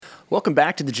Welcome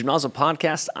back to the Gymnazo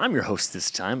Podcast. I'm your host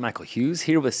this time, Michael Hughes,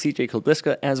 here with CJ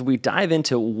Kolbiska as we dive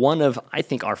into one of, I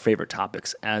think, our favorite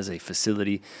topics as a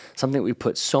facility, something that we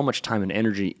put so much time and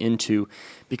energy into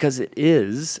because it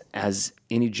is, as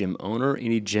any gym owner,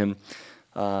 any gym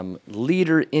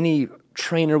leader, any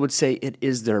trainer would say, it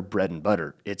is their bread and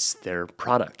butter. It's their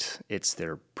product. It's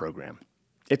their program.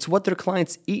 It's what their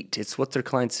clients eat. It's what their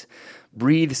clients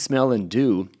breathe, smell, and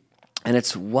do. And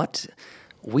it's what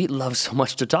we love so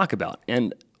much to talk about.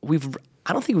 And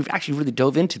I don't think we've actually really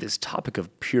dove into this topic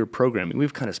of pure programming.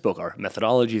 We've kind of spoke our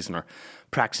methodologies and our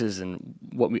practices and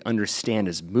what we understand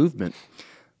as movement,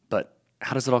 but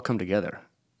how does it all come together?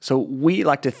 So we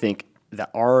like to think that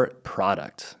our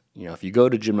product, if you go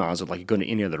to Gymnazo, like you go to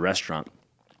any other restaurant,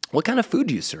 what kind of food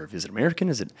do you serve? Is it American?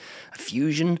 Is it a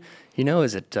fusion?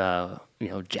 Is it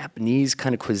Japanese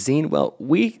kind of cuisine? Well,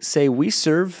 we say we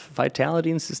serve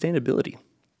vitality and sustainability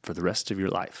for the rest of your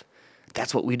life.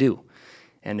 That's what we do.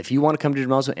 And if you want to come to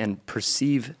Gymnazo and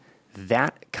perceive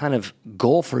that kind of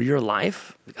goal for your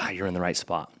life, you're in the right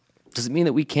spot. Does it mean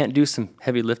that we can't do some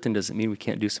heavy lifting? Does it mean we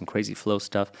can't do some crazy flow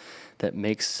stuff that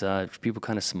makes people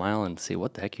kind of smile and say,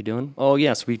 what the heck you doing? Oh,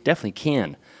 yes, we definitely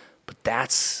can. But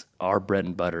that's our bread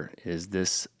and butter, is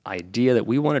this idea that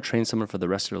we want to train someone for the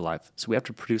rest of their life. So we have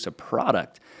to produce a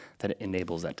product that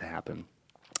enables that to happen.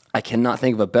 I cannot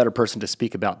think of a better person to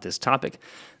speak about this topic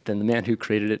than the man who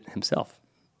created it himself.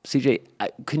 CJ,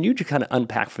 can you just kind of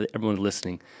unpack for everyone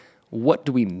listening, what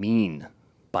do we mean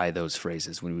by those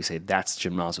phrases when we say that's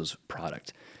Gymnazo's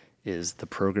product, is the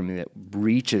programming that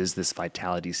reaches this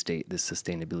vitality state, this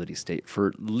sustainability state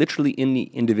for literally any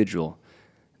individual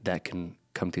that can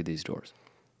come through these doors?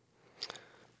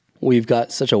 We've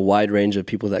got such a wide range of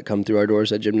people that come through our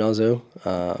doors at Gymnazo.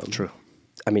 True.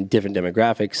 Different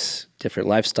demographics, different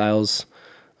lifestyles.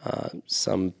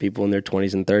 Some people in their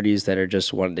 20s and 30s that are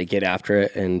just wanting to get after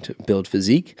it and build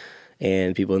physique,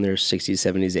 and people in their 60s,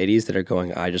 70s, 80s that are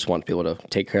going, I just want to be able to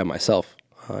take care of myself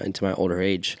into my older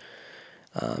age.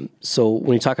 So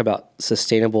when you talk about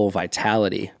sustainable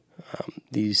vitality,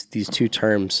 these two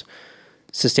terms,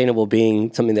 sustainable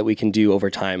being something that we can do over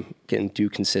time, can do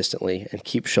consistently and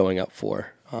keep showing up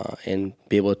for, and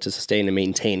be able to sustain and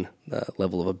maintain the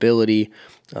level of ability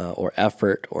or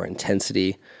effort or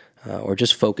intensity or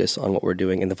just focus on what we're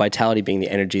doing. And the vitality being the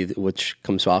energy which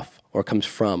comes off or comes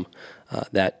from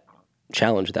that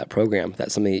challenge, that program.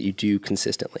 That's something that you do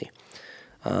consistently.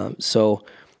 So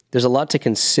there's a lot to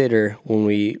consider when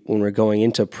we're going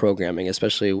into programming,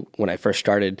 especially when I first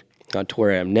started to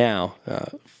where I am now,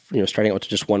 starting out with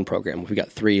just one program. We've got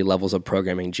 3 levels of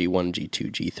programming, G1,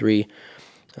 G2, G3.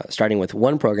 Starting with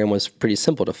one program was pretty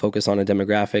simple to focus on a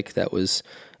demographic that was,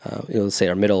 let's say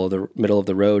our middle of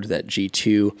the road, that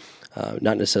G2,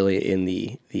 not necessarily in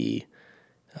the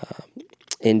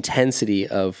intensity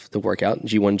of the workout.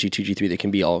 G1, G2, G3, they can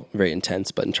be all very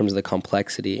intense, but in terms of the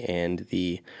complexity and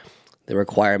the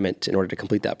requirement in order to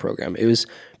complete that program, it was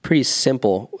pretty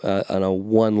simple on a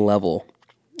one level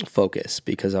focus,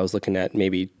 because I was looking at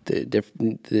maybe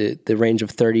the range of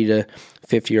 30 to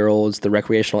 50-year-olds, the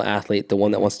recreational athlete, the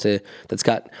one that's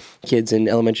got kids in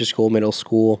elementary school, middle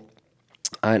school,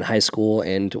 and high school,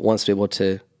 and wants to be able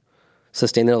to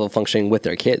sustain their level of functioning with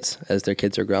their kids as their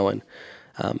kids are growing.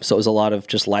 So it was a lot of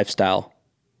just lifestyle,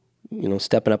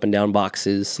 stepping up and down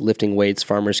boxes, lifting weights,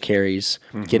 farmer's carries,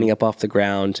 getting up off the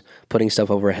ground, putting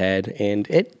stuff overhead, and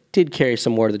it did carry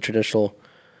some more of the traditional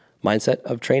mindset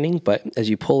of training, but as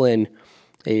you pull in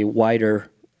a wider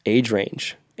age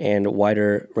range and a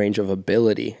wider range of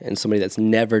ability, and somebody that's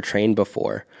never trained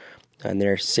before and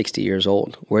they're 60 years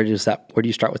old, where do you start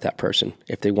with that person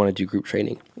if they want to do group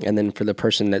training? And then for the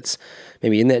person that's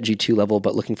maybe in that G2 level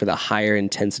but looking for the higher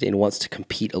intensity and wants to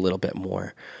compete a little bit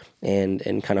more and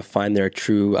kind of find their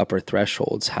true upper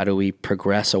thresholds, how do we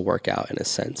progress a workout in a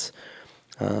sense?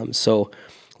 So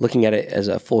looking at it as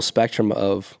a full spectrum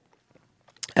of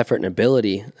effort and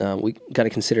ability, we got to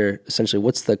consider essentially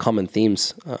what's the common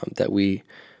themes that we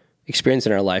experience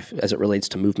in our life as it relates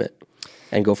to movement,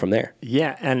 and go from there.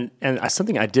 Yeah, and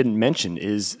something I didn't mention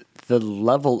is the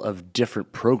level of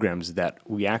different programs that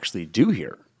we actually do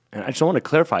here. And I just want to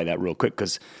clarify that real quick,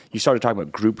 because you started talking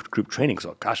about group training.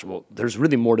 So, there's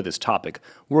really more to this topic.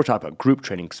 We're talking about group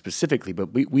training specifically, but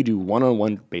we do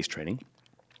one-on-one based training,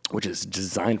 which is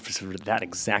designed for that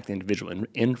exact individual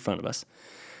in front of us,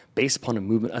 based upon a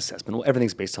movement assessment. Well,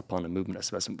 everything's based upon a movement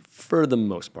assessment for the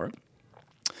most part.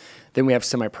 Then we have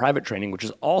semi-private training, which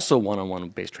is also one-on-one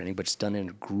based training, but it's done in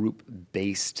a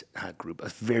group-based a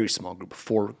very small group,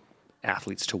 4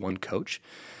 athletes to 1 coach.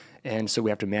 And so we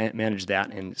have to manage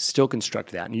that and still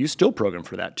construct that. And you still program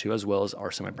for that too, as well as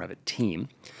our semi-private team.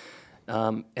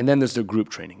 And then there's the group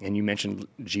training, and you mentioned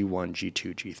G1,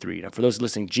 G2, G3. Now, for those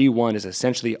listening, G1 is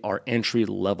essentially our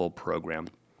entry-level program.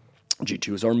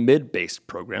 G2 is our mid-based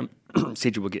program.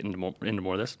 CJ will get into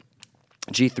more of this.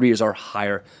 G3 is our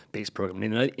higher base program.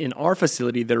 In our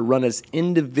facility, they're run as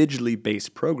individually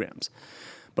based programs.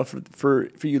 But for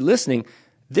you listening,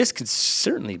 this could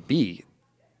certainly be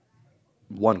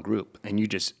one group, and you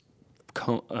just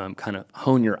kind of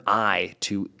hone your eye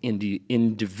to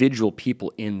individual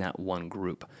people in that one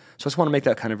group. So I just want to make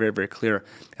that kind of very, very clear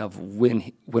of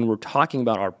when we're talking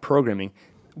about our programming,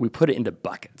 we put it into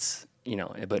buckets,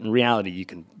 but in reality, you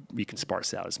can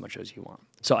sparse it out as much as you want.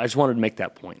 So I just wanted to make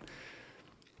that point.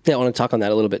 Yeah, I want to talk on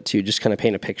that a little bit too, just kind of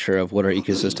paint a picture of what our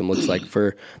ecosystem looks like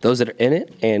for those that are in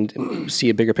it and see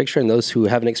a bigger picture, and those who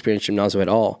haven't experienced Gymnasio at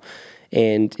all.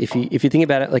 And if you think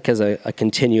about it like as a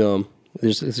continuum,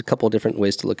 there's a couple of different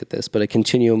ways to look at this, but a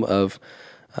continuum of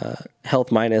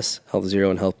health minus, health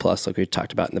zero, and health plus, like we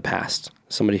talked about in the past.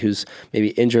 Somebody who's maybe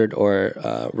injured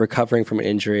or recovering from an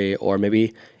injury, or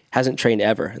maybe hasn't trained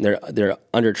ever, and they're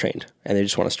undertrained, and they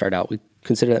just want to start out. We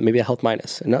consider that maybe a health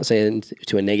minus, and not saying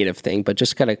to a negative thing, but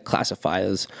just kind of classify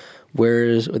as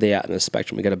where are they at in the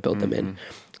spectrum. We got to build them in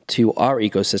to our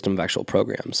ecosystem of actual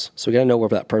programs. So we got to know where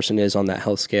that person is on that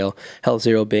health scale. Health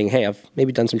zero being, hey, I've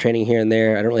maybe done some training here and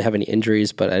there. I don't really have any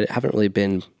injuries, but I haven't really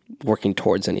been working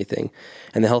towards anything.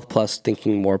 And the health plus,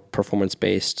 thinking more performance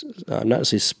based, not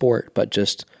necessarily sport, but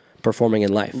just performing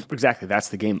in life. Exactly. That's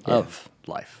the game of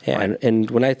life. Yeah, right? and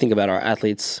when I think about our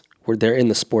athletes, they're in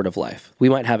the sport of life. We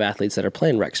might have athletes that are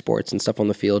playing rec sports and stuff on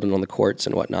the field and on the courts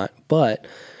and whatnot, but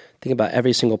think about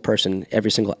every single person,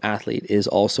 every single athlete is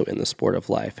also in the sport of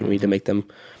life, and we need to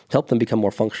help them become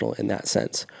more functional in that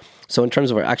sense. So in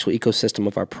terms of our actual ecosystem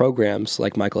of our programs,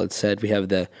 like Michael had said, we have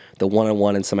the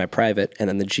one-on-one and semi-private, and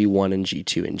then the G1 and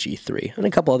G2 and G3, and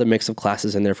a couple other mix of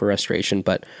classes in there for restoration,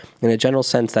 but in a general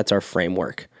sense, that's our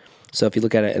framework. So if you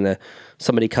look at it in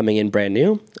somebody coming in brand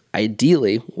new,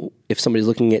 ideally, if somebody's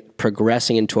looking at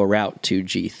progressing into a route to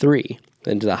G3,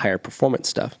 into the higher performance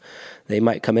stuff, they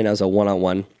might come in as a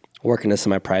one-on-one, work in a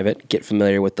semi-private, get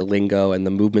familiar with the lingo and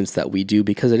the movements that we do,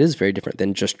 because it is very different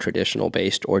than just traditional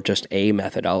based or just a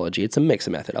methodology. It's a mix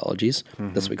of methodologies.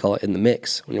 That's what we call it in the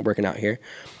mix when you're working out here.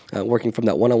 Working from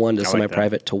that one-on-one to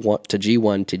semi-private to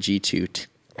G1 to G2 to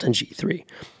G3.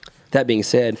 That being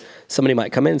said, somebody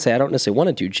might come in and say, I don't necessarily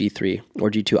want to do G3 or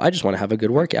G2. I just want to have a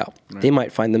good workout. Right. They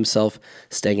might find themselves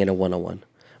staying in a one-on-one,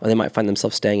 or they might find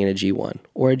themselves staying in a G1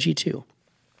 or a G2,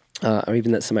 or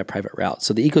even that semi-private route.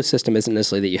 So the ecosystem isn't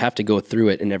necessarily that you have to go through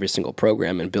it in every single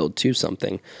program and build to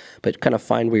something, but kind of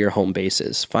find where your home base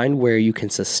is. Find where you can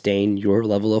sustain your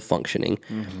level of functioning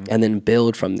and then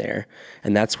build from there.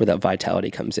 And that's where that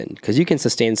vitality comes in. Because you can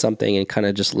sustain something and kind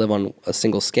of just live on a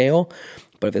single scale,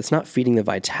 but if it's not feeding the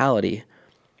vitality,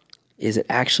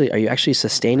 are you actually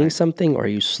sustaining something, or are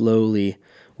you slowly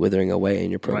withering away in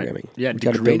your programming? Right. Yeah,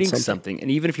 degrading something. And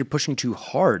even if you're pushing too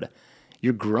hard,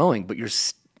 you're growing, but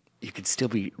you could still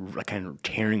be kind of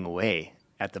tearing away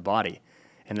at the body.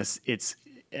 And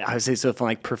I would say, so for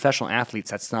like professional athletes,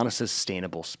 that's not a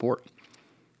sustainable sport,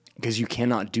 because you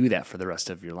cannot do that for the rest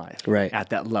of your life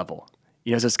at that level.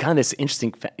 So it's kind of this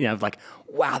interesting, like,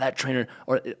 wow, that trainer,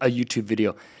 or a YouTube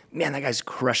video, man, that guy's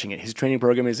crushing it. His training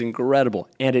program is incredible,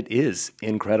 and it is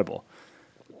incredible.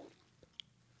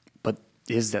 But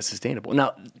is that sustainable?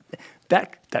 Now,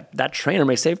 that trainer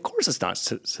may say, of course it's not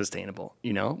sustainable.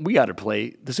 We got to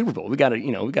play the Super Bowl. We got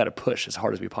to push as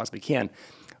hard as we possibly can.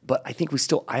 But I think we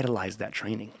still idolize that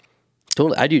training.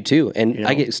 Totally, I do too, and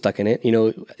I get stuck in it.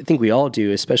 I think we all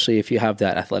do, especially if you have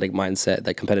that athletic mindset,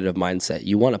 that competitive mindset.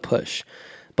 You want to push,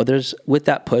 but with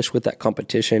that push, with that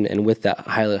competition, and with that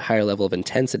higher level of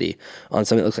intensity on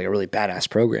something that looks like a really badass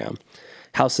program,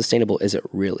 how sustainable is it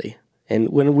really? And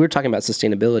when we're talking about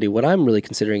sustainability, what I'm really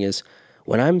considering is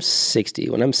when I'm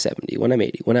 60, when I'm 70, when I'm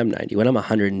 80, when I'm 90, when I'm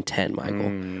 110, Michael,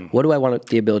 what do I want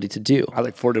the ability to do? I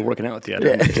look forward to working out with you.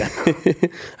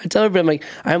 I tell everybody,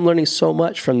 I'm learning so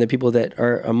much from the people that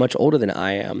are much older than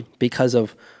I am because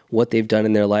of what they've done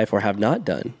in their life or have not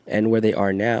done and where they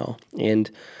are now.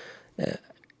 And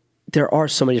there are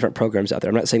so many different programs out there.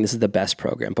 I'm not saying this is the best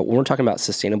program, but when we're talking about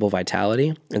sustainable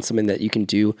vitality and something that you can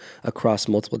do across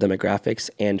multiple demographics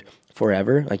and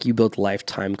forever, like you build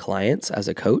lifetime clients as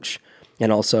a coach,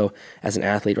 and also as an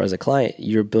athlete or as a client,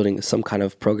 you're building some kind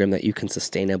of program that you can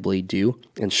sustainably do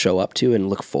and show up to and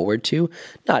look forward to.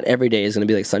 Not every day is going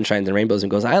to be like sunshines and rainbows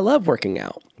and goes, I love working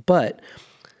out. But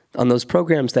on those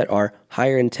programs that are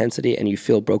higher intensity and you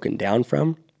feel broken down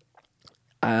from,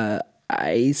 I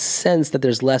I sense that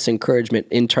there's less encouragement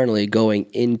internally going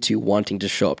into wanting to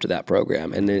show up to that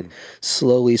program, and it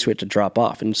slowly starts to drop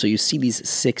off. And so you see these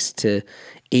 6 to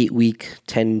 8 week,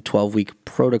 10, 12 week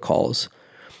protocols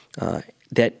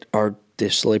that are they're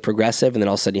slowly progressive, and then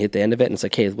all of a sudden you hit the end of it, and it's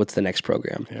like, hey, what's the next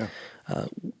program? Yeah.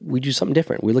 We do something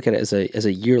different. We look at it as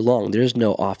a year long. There's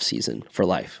no off season for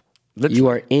life. Literally. You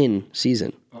are in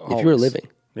season. Always. If you're living,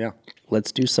 Yeah.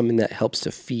 let's do something that helps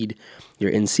to feed your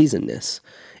in seasonness.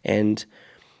 And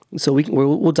so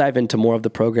we'll dive into more of the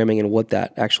programming and what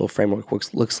that actual framework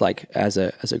looks like as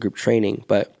a group training.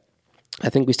 But I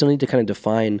think we still need to kind of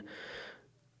define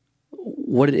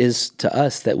what it is to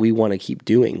us that we want to keep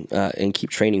doing and keep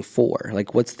training for.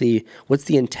 Like, what's the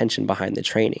intention behind the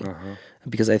training?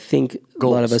 Because I think a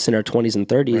lot of us in our 20s and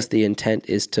 30s, the intent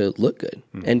is to look good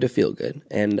and to feel good.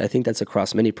 And I think that's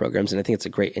across many programs, and I think it's a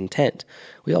great intent.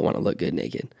 We all want to look good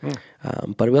naked.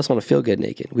 But we also want to feel good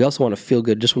naked. We also want to feel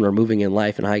good just when we're moving in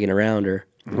life and hiking around, or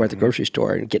we're at the grocery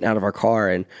store and getting out of our car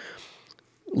and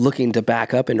looking to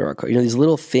back up into our car. You know, these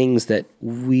little things that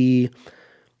we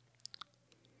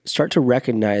start to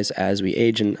recognize as we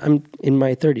age. And I'm in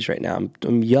my 30s right now.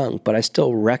 I'm young, but I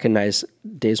still recognize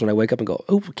days when I wake up and go,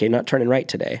 oh, okay, not turning right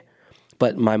today.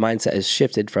 But my mindset has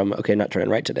shifted from, okay, not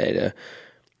turning right today, to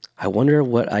I wonder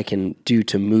what I can do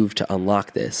to move to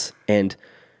unlock this. And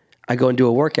I go and do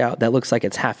a workout that looks like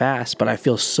it's half-assed, but I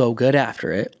feel so good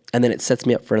after it. And then it sets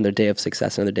me up for another day of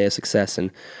success, another day of success.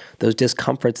 And those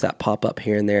discomforts that pop up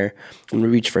here and there when we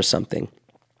reach for something.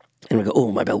 And we go,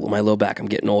 oh, my low back, I'm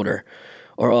getting older.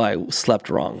 Or, oh, I slept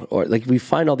wrong. Or like we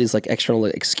find all these like external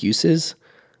excuses,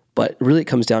 but really it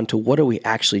comes down to what are we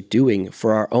actually doing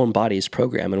for our own body's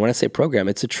program. And when I say program,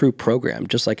 it's a true program,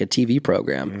 just like a TV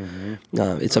program.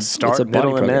 It's a Start, it's a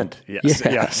middle, body and program. end. Yes.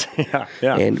 Yeah. Yes.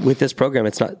 Yeah. And with this program,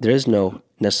 there is no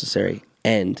necessary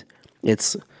end.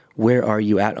 It's where are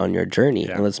you at on your journey?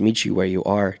 Yeah. And let's meet you where you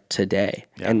are today.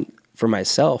 Yeah. And for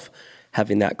myself,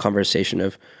 having that conversation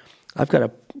of, I've got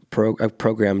a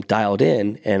program dialed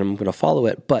in and I'm going to follow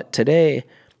it. But today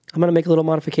I'm going to make a little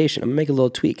modification. I'm going to make a little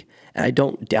tweak, and I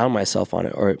don't down myself on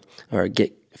it or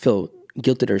feel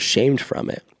guilted or shamed from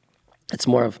it. It's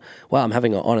more of, wow, I'm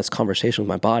having an honest conversation with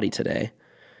my body today.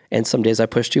 And some days I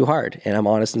push too hard, and I'm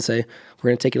honest and say, we're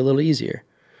going to take it a little easier.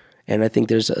 And I think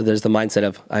there's the mindset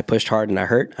of, I pushed hard and I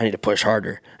hurt. I need to push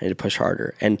harder. I need to push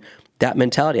harder. And that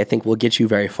mentality, I think, will get you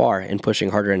very far in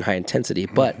pushing harder in high intensity.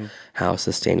 But how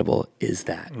sustainable is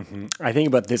that? I think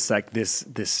about this like this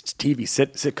TV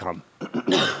sitcom.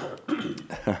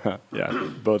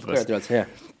 Yeah, both of us. Yeah.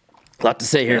 A lot to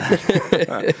say here.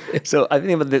 So I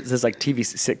think about this like TV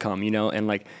sitcom, you know, and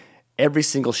like every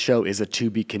single show is a to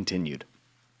be continued.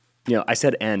 You know, I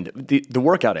said end. The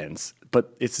workout ends,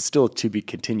 but it's still to be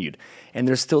continued. And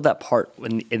there's still that part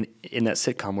in that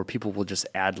sitcom where people will just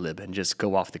ad lib and just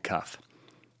go off the cuff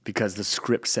because the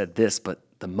script said this, but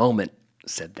the moment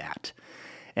said that.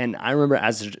 And I remember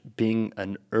as being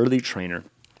an early trainer,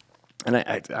 and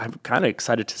I'm kind of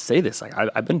excited to say this. Like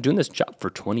I've been doing this job for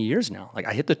 20 years now. Like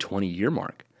I hit the 20-year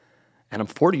mark, and I'm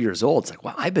 40 years old. It's like,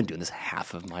 wow, I've been doing this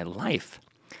half of my life.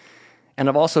 And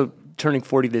I'm also turning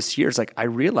 40 this year. It's like I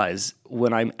realize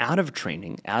when I'm out of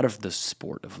training, out of the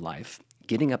sport of life,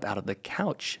 getting up out of the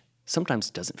couch sometimes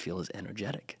doesn't feel as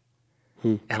energetic.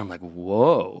 And I'm like,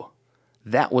 whoa,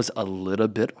 that was a little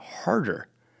bit harder.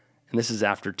 And this is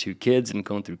after 2 kids and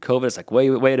going through COVID. It's like,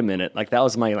 wait a minute. Like that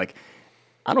was my like,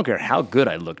 I don't care how good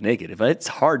I look naked. If it's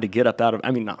hard to get up out of, I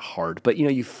mean, not hard, but you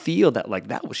know, you feel that like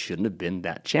that shouldn't have been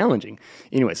that challenging.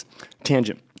 Anyways,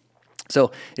 tangent.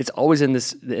 So it's always in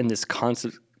this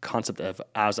concept of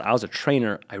as I was a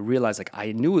trainer, I realized like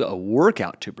I knew a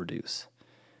workout to produce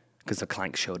because the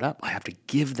client showed up. I have to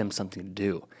give them something to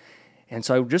do. And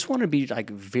so I just want to be like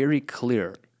very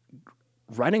clear.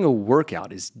 Writing a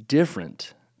workout is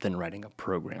different than writing a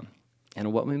program.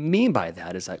 And what we mean by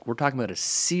that is like we're talking about a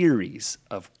series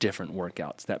of different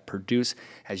workouts that produce,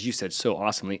 as you said so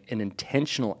awesomely, an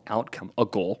intentional outcome, a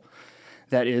goal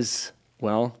that is,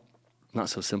 well, not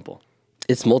so simple.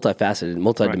 It's multifaceted,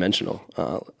 multidimensional.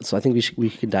 Right. So I think we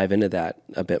could dive into that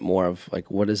a bit more of like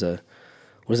what does a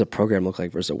program look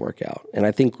like versus a workout? And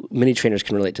I think many trainers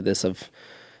can relate to this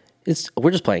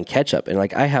we're just playing catch up, and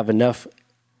like I have enough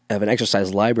of an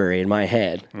exercise library in my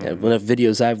head, enough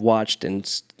videos I've watched and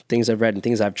things I've read and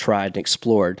things I've tried and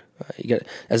explored. You get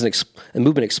as a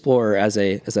movement explorer, as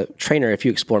a trainer, if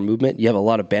you explore movement, you have a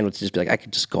lot of bandwidth to just be like, I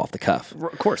could just go off the cuff.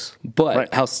 Of course.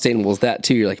 But how sustainable is that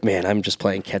too? You're like, man, I'm just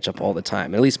playing catch up all the time.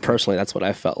 And at least personally, that's what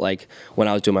I felt like when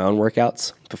I was doing my own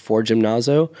workouts before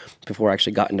Gymnazo, before I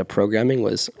actually got into programming,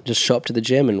 was just show up to the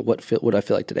gym and what I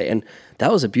feel like today. And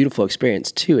that was a beautiful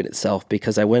experience too in itself,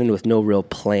 because I went in with no real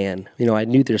plan. I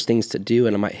knew there's things to do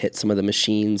and I might hit some of the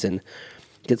machines and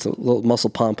get some little muscle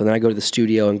pump, and then I go to the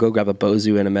studio and go grab a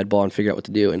Bozu and a med ball and figure out what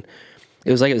to do. And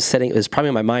it was like it was probably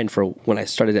in my mind for when I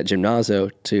started at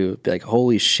Gymnazo to be like,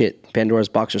 holy shit, Pandora's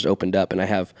box just opened up and I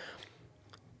have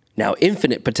now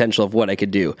infinite potential of what I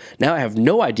could do. Now I have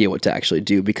no idea what to actually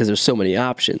do because there's so many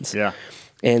options. Yeah.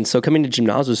 And so coming to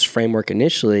Gymnazo's framework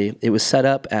initially, it was set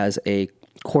up as a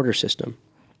quarter system.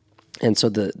 And so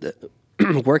the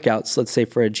workouts, let's say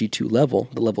for a G2 level,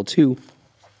 the level 2,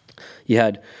 you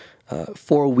had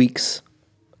 4 weeks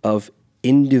of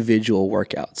individual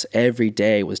workouts. Every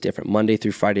day was different, Monday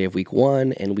through Friday of week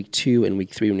 1 and week 2 and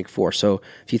week 3 and week 4. So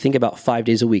if you think about 5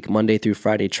 days a week, Monday through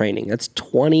Friday training, that's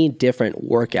 20 different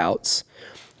workouts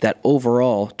that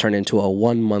overall turn into a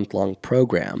 1 month long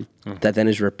program that then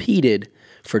is repeated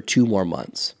for 2 more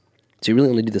months. So you really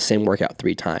only do the same workout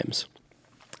 3 times.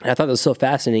 And I thought that was so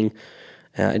fascinating.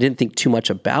 I didn't think too much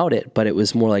about it, but it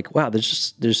was more like, wow,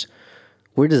 there's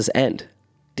where does this end?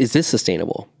 Is this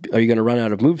sustainable? Are you going to run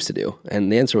out of moves to do?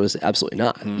 And the answer was absolutely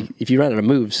not. If you run out of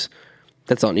moves,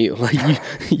 that's on you. Like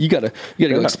you gotta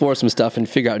go explore some stuff and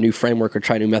figure out a new framework or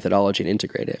try a new methodology and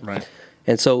integrate it. Right.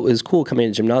 And so it was cool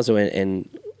coming to Gymnazo and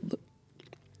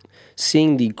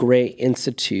seeing the great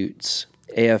institutes,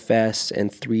 AFS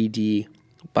and 3D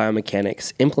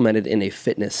biomechanics implemented in a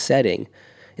fitness setting.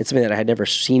 It's something that I had never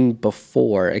seen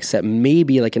before, except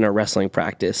maybe like in a wrestling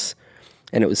practice.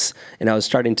 And I was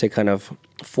starting to kind of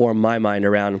form my mind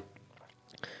around,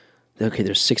 okay,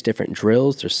 there's 6 different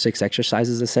drills, there's 6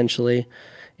 exercises essentially,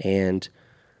 and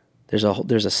there's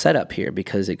a setup here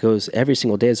because it goes every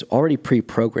single day is already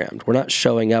pre-programmed. We're not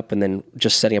showing up and then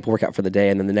just setting up a workout for the day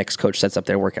and then the next coach sets up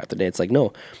their workout the day. It's like,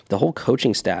 no, the whole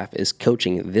coaching staff is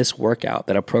coaching this workout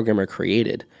that a programmer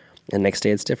created, and next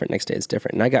day it's different,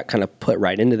 And I got kind of put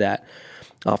right into that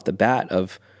off the bat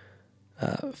of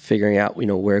figuring out,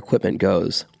 where equipment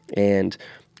goes and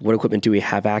what equipment do we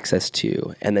have access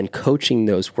to, and then coaching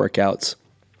those workouts.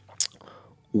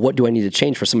 What do I need to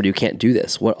change for somebody who can't do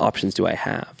this? What options do I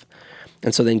have?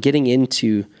 And so then getting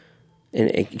into and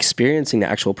experiencing the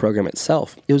actual program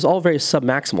itself, it was all very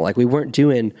submaximal. Like we weren't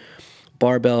doing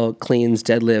barbell cleans,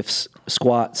 deadlifts,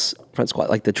 squats, front squat,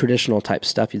 like the traditional type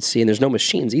stuff you'd see. And there's no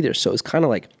machines either. So it's kind of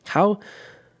like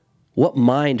what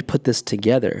mind put this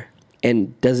together?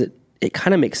 And it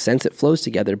kind of makes sense. It flows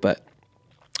together, but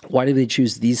why did they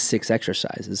choose these 6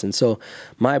 exercises? And so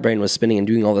my brain was spinning and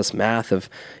doing all this math of,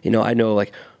 I know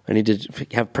like I need to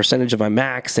have percentage of my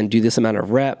max and do this amount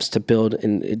of reps to build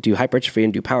and do hypertrophy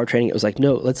and do power training. It was like,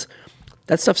 no,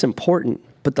 that stuff's important,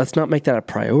 but let's not make that a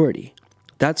priority.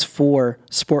 That's for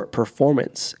sport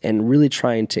performance and really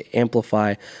trying to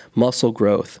amplify muscle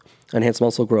growth, enhance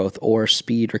muscle growth or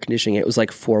speed or conditioning. It was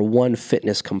like for one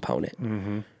fitness component.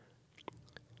 Mm-hmm.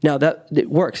 Now that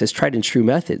it works, it's tried and true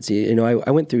methods.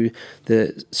 I went through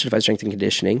the Certified Strength and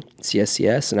Conditioning,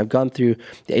 CSCS, and I've gone through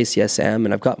the ACSM,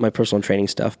 and I've got my personal training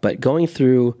stuff. But going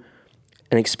through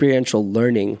an experiential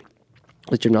learning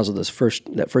with Gymnazo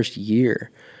that first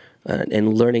year,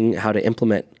 and learning how to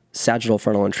implement sagittal,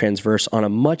 frontal, and transverse on a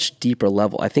much deeper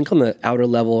level. I think on the outer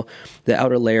level, the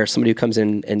outer layer, somebody who comes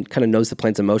in and kind of knows the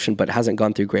planes of motion, but hasn't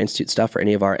gone through Grand Institute stuff or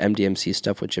any of our MDMC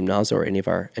stuff with Gymnazo or any of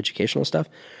our educational stuff.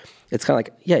 It's kind of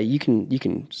like, yeah, you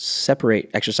can separate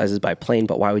exercises by plane,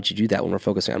 but why would you do that when we're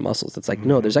focusing on muscles? It's like,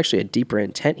 no, there's actually a deeper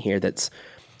intent here that's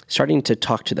starting to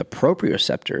talk to the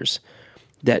proprioceptors,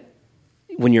 that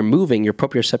when you're moving, your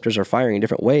proprioceptors are firing in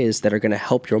different ways that are going to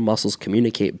help your muscles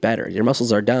communicate better. Your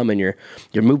muscles are dumb and your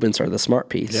movements are the smart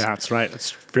piece. Yeah, that's right.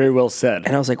 That's very well said.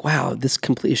 And I was like, wow, this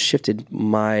completely shifted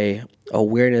my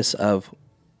awareness of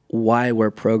why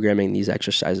we're programming these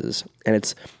exercises. And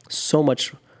it's so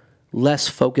much less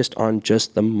focused on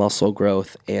just the muscle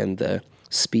growth and the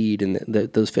speed and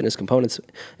those fitness components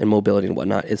and mobility and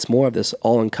whatnot. It's more of this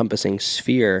all-encompassing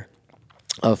sphere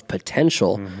of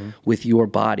potential with your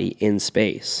body in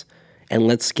space. And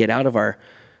let's get out of our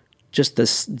just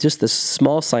this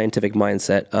small scientific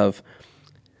mindset of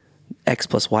X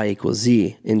plus Y equals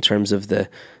Z in terms of the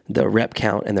rep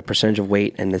count and the percentage of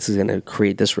weight, and this is going to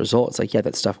create this result. It's like, yeah,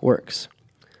 that stuff works.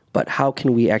 But how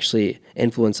can we actually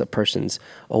influence a person's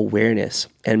awareness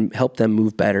and help them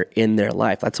move better in their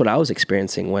life? That's what I was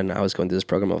experiencing when I was going through this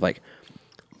program of like,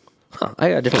 I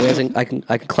got different ways I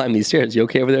can climb these stairs. You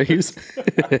okay over there, Hughes?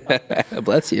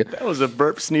 Bless you. That was a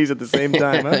burp sneeze at the same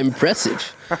time. Huh?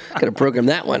 Impressive. Got to program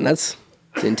that one. That's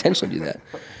the intention to do that.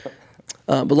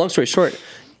 But long story short,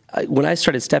 when I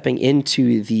started stepping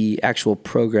into the actual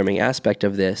programming aspect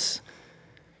of this,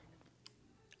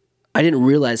 I didn't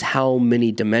realize how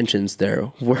many dimensions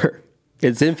there were.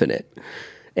 It's infinite.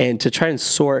 And to try and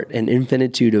sort an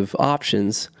infinitude of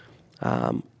options,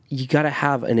 you got to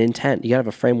have an intent. You got to have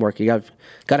a framework. You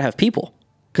got to have people.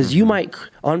 Because you might,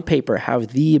 on paper, have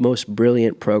the most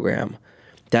brilliant program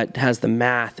that has the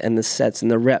math and the sets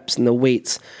and the reps and the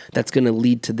weights that's going to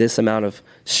lead to this amount of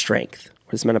strength,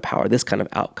 or this amount of power, this kind of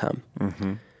outcome.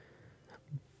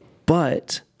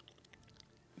 But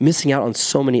missing out on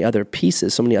so many other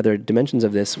pieces, so many other dimensions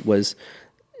of this was,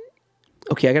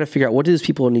 okay, I got to figure out what do these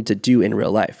people need to do in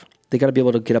real life. They got to be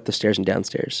able to get up the stairs and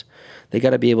downstairs. They got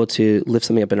to be able to lift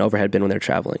something up an overhead bin when they're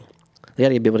traveling. They got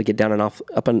to be able to get down and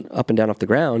up and down off the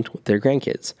ground with their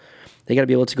grandkids. They got to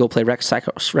be able to go play rec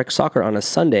soccer on a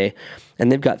Sunday,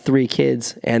 and they've got 3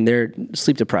 kids and they're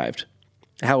sleep deprived.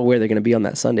 How aware they're going to be on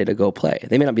that Sunday to go play?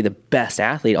 They may not be the best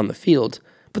athlete on the field,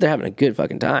 but they're having a good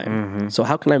fucking time. So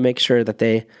how can I make sure that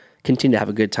they continue to have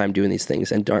a good time doing these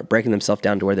things and aren't breaking themselves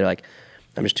down to where they're like,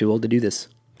 I'm just too old to do this.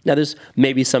 Now, there's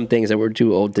maybe some things that we're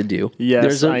too old to do.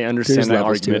 Yes, I understand that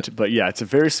argument. But yeah, it's a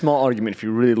very small argument if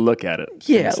you really look at it.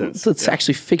 Yeah, let's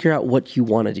actually figure out what you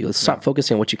want to do. Let's stop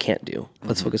focusing on what you can't do.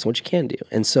 Let's focus on what you can do.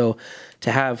 And so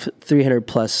to have 300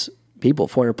 plus people,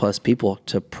 400 plus people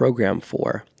to program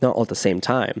for, not all at the same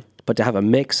time, but to have a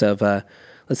mix of,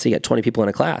 let's say you got 20 people in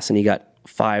a class and you got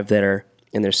 5 that are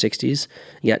in their 60s,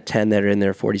 you got 10 that are in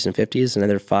their 40s and 50s, and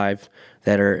another 5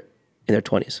 that are in their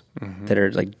 20s, that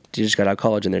are like, you just got out of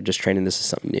college and they're just training, this is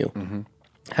something new.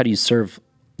 How do you serve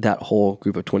that whole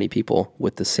group of 20 people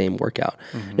with the same workout?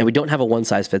 Now, we don't have a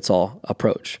one-size-fits-all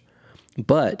approach,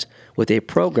 but with a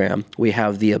program, we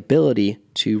have the ability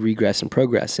to regress and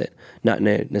progress it, not in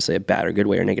a necessarily a bad or good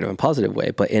way or negative and positive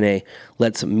way, but in a,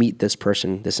 let's meet this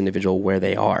person, this individual where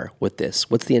they are with this.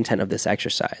 What's the intent of this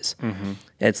exercise?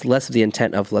 It's less of the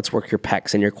intent of let's work your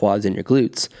pecs and your quads and your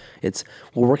glutes. It's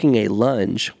we're working a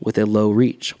lunge with a low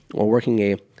reach. We're working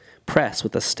a press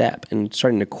with a step and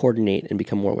starting to coordinate and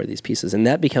become more aware of these pieces. And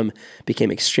that became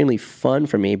extremely fun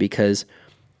for me because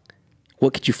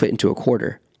what could you fit into a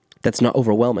quarter that's not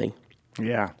overwhelming?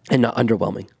 Yeah. And not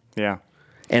underwhelming. Yeah.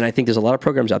 And I think there's a lot of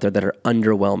programs out there that are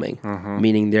underwhelming,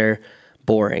 meaning they're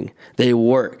boring. They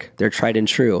work. They're tried and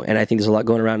true. And I think there's a lot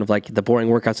going around of like the boring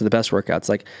workouts are the best workouts.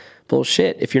 Like,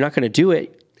 bullshit. If you're not going to do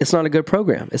it, it's not a good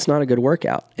program. It's not a good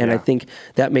workout. And I think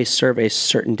that may serve a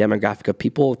certain demographic of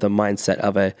people with the mindset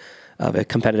of a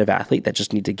competitive athlete that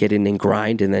just need to get in and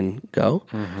grind and then go.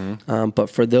 But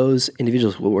for those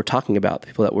individuals, what we're talking about, the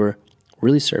people that we're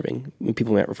really serving,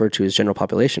 people might refer to as general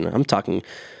population.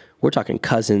 We're talking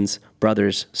cousins,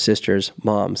 brothers, sisters,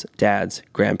 moms, dads,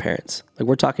 grandparents.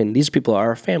 Like these people are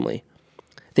our family.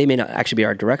 They may not actually be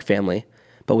our direct family,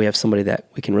 but we have somebody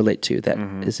that we can relate to that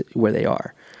is where they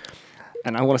are.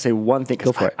 And I want to say one thing.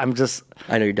 Go for it. I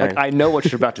know you're dying. I know what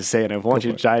you're about to say, and I want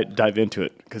you to dive into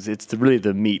it because it's really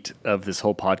the meat of this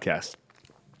whole podcast.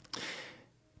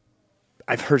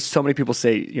 I've heard so many people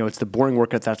say, it's the boring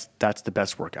workout, that's the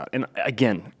best workout. And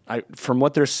again, from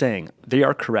what they're saying, they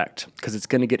are correct because it's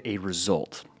going to get a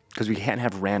result. Because we can't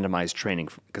have randomized training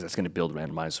because that's going to build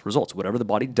randomized results. Whatever the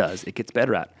body does, it gets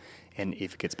better at. And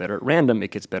if it gets better at random,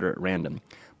 it gets better at random.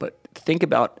 But think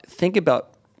about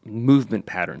movement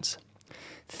patterns.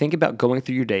 Think about going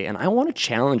through your day, and I want to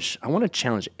challenge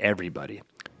everybody.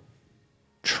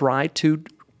 Try to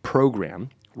program,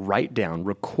 write down,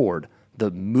 record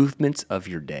the movements of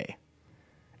your day.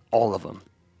 All of them.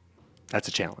 That's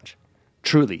a challenge.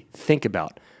 Truly, think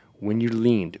about when you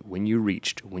leaned, when you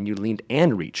reached, when you leaned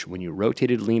and reached, when you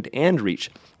rotated, leaned and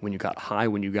reached, when you got high,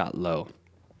 when you got low.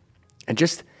 And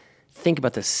just think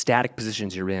about the static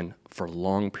positions you're in for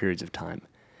long periods of time.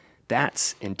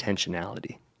 That's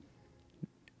intentionality.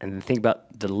 And then think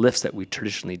about the lifts that we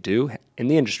traditionally do in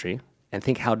the industry and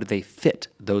think how do they fit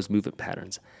those movement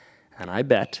patterns. And I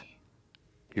bet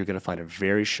you're going to find a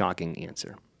very shocking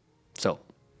answer. So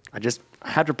I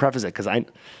had to preface it because I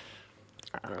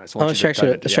don't know. I just want you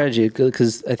to strategy,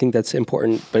 because I think that's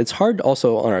important. But it's hard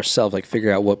also on ourselves, like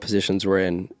figure out what positions we're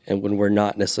in and when we're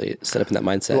not necessarily set up in that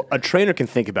mindset. Well, a trainer can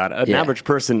think about it. An average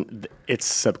person, it's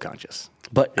subconscious.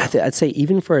 But I'd say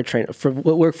even for a trainer, for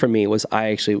what worked for me was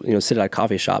I actually sit at a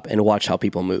coffee shop and watch how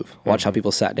people move, watch how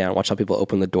people sat down, watch how people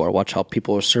opened the door, watch how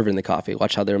people were serving the coffee,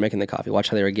 watch how they were making the coffee, watch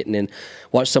how they were getting in,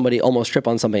 watch somebody almost trip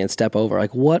on something and step over.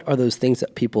 Like, what are those things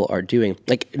that people are doing,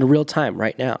 like in real time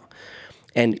right now?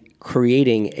 and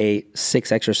creating a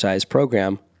 6 exercise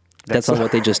program that's on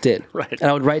what they just did. Right. And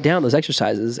I would write down those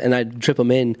exercises and I'd drip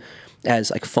them in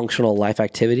as like functional life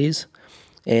activities.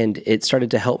 And it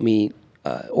started to help me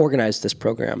organize this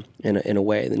program in a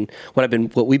way. And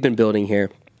what we've been building here,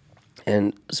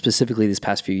 and specifically these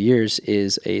past few years,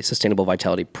 is a sustainable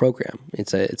vitality program.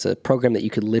 It's a program that you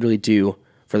could literally do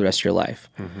for the rest of your life.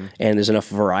 Mm-hmm. And there's enough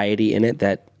variety in it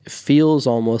that feels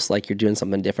almost like you're doing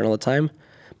something different all the time,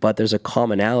 but there's a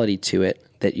commonality to it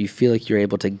that you feel like you're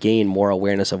able to gain more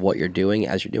awareness of what you're doing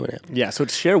as you're doing it. Yeah, so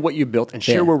to share what you built and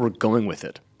share where we're going with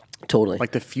it. Totally.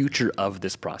 Like the future of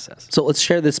this process. So let's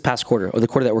share this past quarter, or the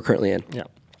quarter that we're currently in. Yeah.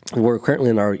 We're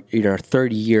currently in our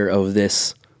third year of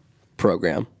this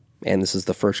program, and this is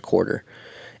the first quarter.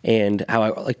 And how I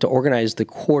like to organize the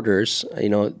quarters,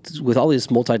 with all these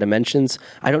multi-dimensions,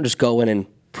 I don't just go in and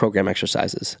program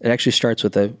exercises. It actually starts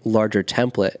with a larger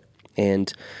template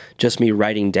and just me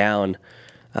writing down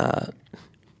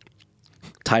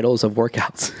titles of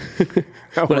workouts.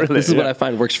 This is what I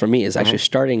find works for me, is actually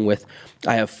starting with,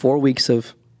 I have 4 weeks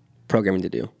of programming to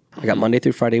do. I got Monday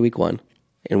through Friday, week 1,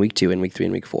 and week 2, and week 3,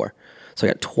 and week 4. So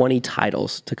I got 20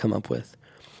 titles to come up with.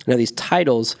 Now these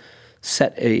titles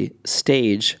set a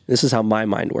stage. This is how my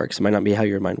mind works. It might not be how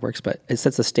your mind works, but it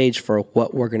sets a stage for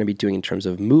what we're going to be doing in terms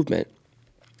of movement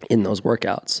in those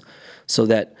workouts, so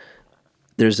that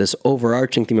there's this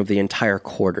overarching theme of the entire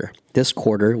quarter. This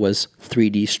quarter was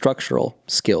 3D structural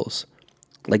skills,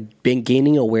 like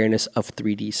gaining awareness of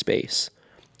 3D space.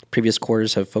 Previous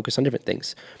quarters have focused on different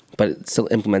things, but it still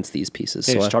implements these pieces.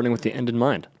 So starting with the end in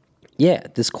mind. Yeah,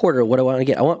 this quarter, what do I want to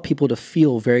get? I want people to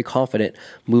feel very confident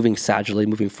moving sagittally,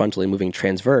 moving frontally, moving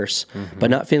transverse,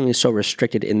 but not feeling so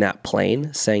restricted in that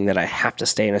plane, saying that I have to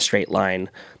stay in a straight line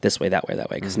this way, that way, that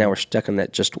way, because now we're stuck in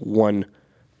that just one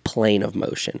plane of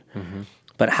motion.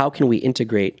 But how can we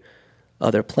integrate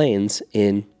other planes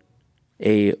in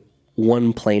a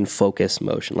one plane focus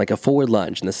motion, like a forward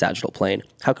lunge in the sagittal plane?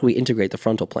 How can we integrate the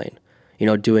frontal plane?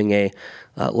 Doing a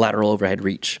lateral overhead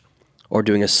reach, or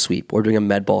doing a sweep, or doing a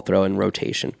med ball throw in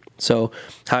rotation. So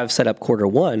how I've set up quarter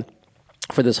 1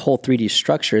 for this whole 3D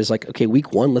structure is like, okay,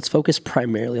 week 1, let's focus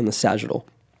primarily on the sagittal,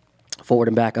 forward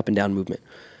and back, up and down movement.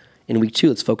 In week 2,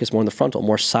 let's focus more on the frontal,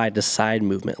 more side to side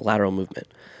movement, lateral movement.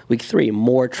 Week 3,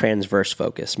 more transverse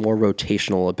focus, more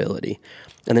rotational ability.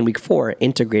 And then week 4,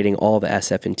 integrating all the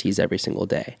SF and Ts every single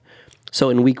day. So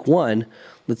in week 1,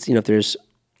 let's, if there's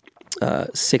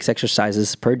 6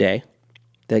 exercises per day,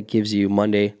 that gives you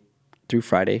Monday through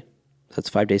Friday. That's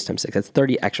 5 days times 6. That's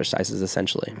 30 exercises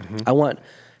essentially. I want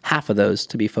half of those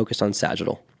to be focused on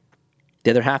sagittal.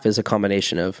 The other half is a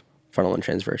combination of frontal and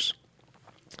transverse.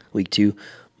 Week 2,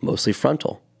 mostly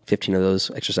frontal. 15 of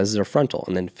those exercises are frontal,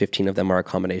 and then 15 of them are a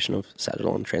combination of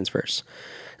sagittal and transverse.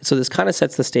 So this kind of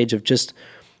sets the stage of just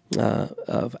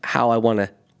of how I want to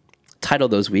title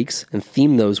those weeks and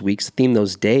theme those weeks, theme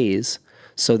those days,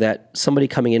 so that somebody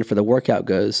coming in for the workout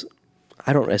goes,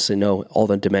 I don't necessarily know all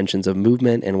the dimensions of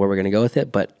movement and where we're going to go with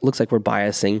it, but it looks like we're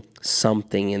biasing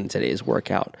something in today's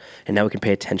workout. And now we can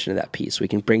pay attention to that piece. We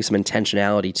can bring some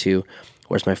intentionality to,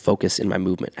 where's my focus in my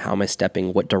movement? How am I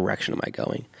stepping? What direction am I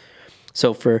going?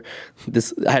 So for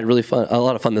this, I had a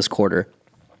lot of fun this quarter.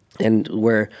 And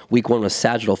where week 1 was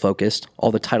sagittal focused,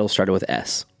 all the titles started with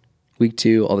S. Week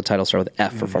 2, all the titles started with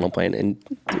F for frontal plane, and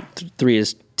 3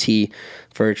 is T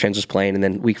for transverse plane, and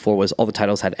then week 4 was all the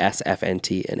titles had S, F, and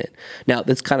T in it. Now,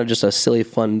 that's kind of just a silly,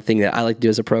 fun thing that I like to do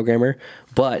as a programmer,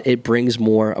 but it brings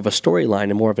more of a storyline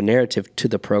and more of a narrative to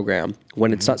the program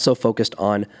when it's not so focused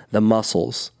on the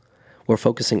muscles. We're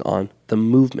focusing on the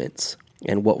movements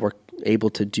and what we're able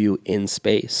to do in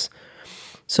space.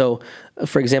 So,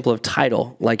 for example, of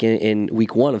title, like in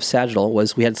week 1 of sagittal,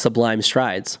 was we had sublime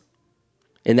strides.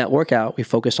 In that workout, we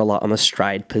focused a lot on the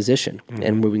stride position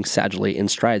and moving sagittally in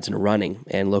strides and running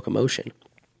and locomotion.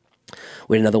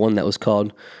 We had another one that was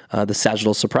called the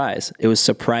sagittal surprise. It was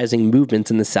surprising movements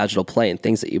in the sagittal plane,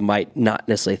 things that you might not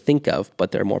necessarily think of,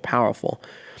 but they're more powerful.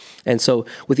 And so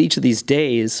with each of these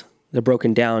days, they're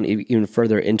broken down even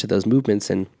further into those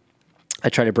movements, and I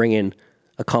try to bring in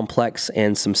a complex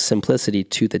and some simplicity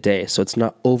to the day, so it's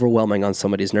not overwhelming on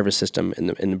somebody's nervous system in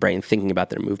the brain thinking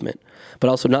about their movement, but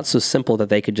also not so simple that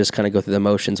they could just kind of go through the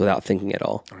motions without thinking at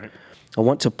all. Right. I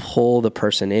want to pull the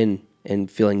person in and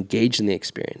feel engaged in the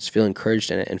experience, feel encouraged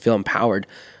in it, and feel empowered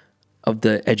of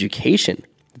the education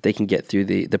that they can get through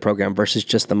the program versus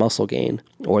just the muscle gain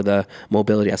or the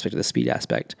mobility aspect or the speed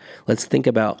aspect. Let's think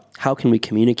about how can we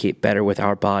communicate better with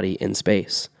our body in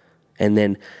space, and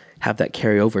then have that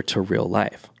carry over to real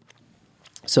life.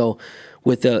 So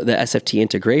with the SFT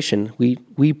integration, we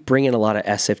bring in a lot of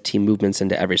SFT movements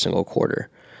into every single quarter.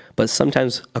 But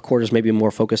sometimes a quarter is maybe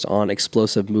more focused on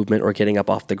explosive movement or getting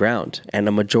up off the ground. And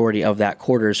a majority of that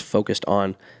quarter is focused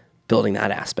on building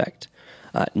that aspect.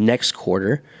 Next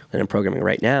quarter, that I'm programming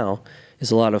right now,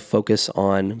 is a lot of focus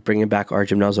on bringing back our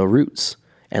gymnasial roots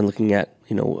and looking at,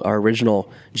 our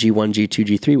original G1,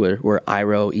 G2, G3 were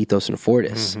Iro, Ethos, and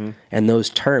Fortis. And those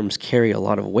terms carry a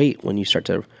lot of weight when you start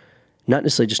to not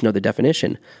necessarily just know the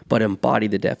definition, but embody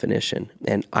the definition.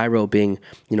 And Iro being,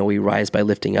 we rise by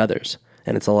lifting others.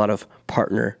 And it's a lot of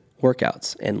partner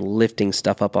workouts and lifting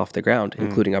stuff up off the ground,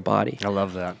 including our body. I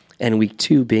love that. And week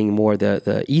 2 being more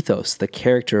the ethos, the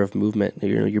character of movement.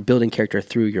 You're building character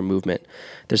through your movement.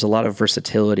 There's a lot of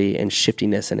versatility and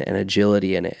shiftiness and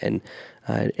agility in it. And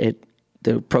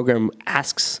the program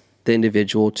asks the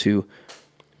individual to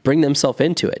bring themselves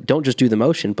into it. Don't just do the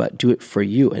motion, but do it for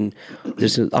you. And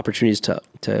there's opportunities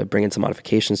to bring in some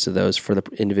modifications to those for the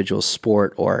individual's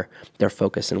sport or their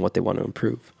focus and what they want to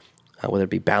improve, whether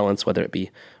it be balance, whether it be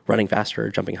running faster or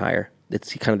jumping higher.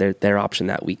 It's kind of their option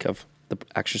that week of the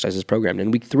exercises programmed.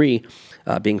 In week 3,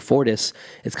 being Fortis,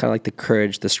 it's kind of like the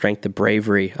courage, the strength, the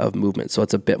bravery of movement. So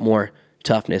it's a bit more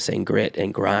toughness and grit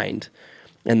and grind.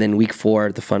 And then week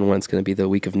 4, the fun one's going to be the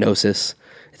week of Gnosis.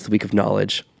 It's the week of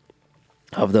knowledge.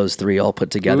 Of those 3 all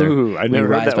put together, Ooh, I never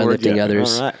we rise heard that by word lifting yet.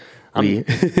 others. All right. I'm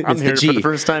It's here the G. for the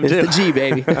first time too. It's the G,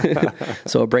 baby.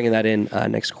 So we're bringing that in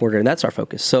next quarter, and that's our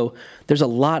focus. So there's a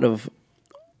lot of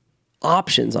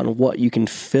options on what you can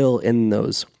fill in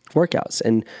those workouts.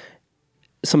 And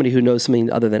somebody who knows something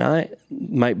other than I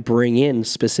might bring in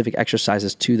specific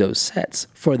exercises to those sets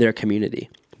for their community.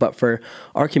 But for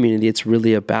our community, it's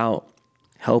really about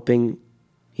helping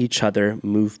each other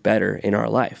move better in our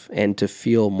life and to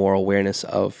feel more awareness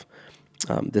of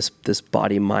this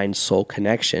body, mind, soul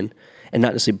connection, and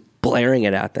not necessarily blaring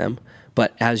it at them.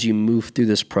 But as you move through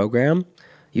this program,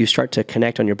 you start to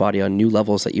connect on your body on new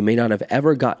levels that you may not have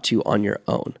ever got to on your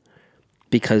own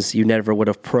because you never would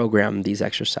have programmed these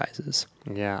exercises.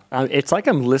 Yeah. It's like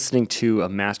I'm listening to a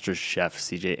master chef,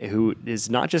 CJ, who is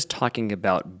not just talking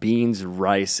about beans,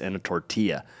 rice, and a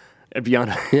tortilla.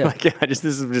 Beyond, this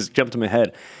has just jumped in my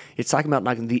head. It's talking about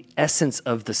like the essence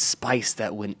of the spice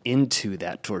that went into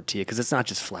that tortilla, because it's not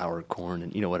just flour, corn,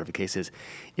 and whatever the case is.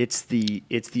 It's the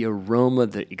aroma,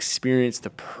 the experience, the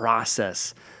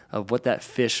process of what that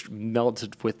fish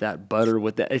melted with that butter,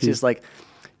 with that. It's just like,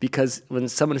 because when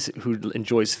someone who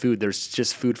enjoys food, there's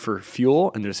just food for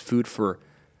fuel and there's food for,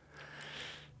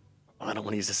 I don't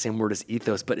want to use the same word as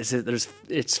ethos, but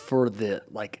it's for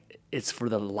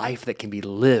the life that can be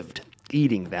lived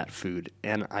eating that food.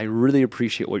 And I really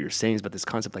appreciate what you're saying about this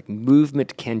concept. Like,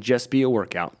 movement can just be a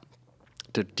workout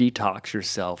to detox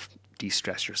yourself,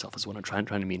 de-stress yourself is what I'm trying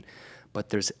to mean. But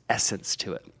there's essence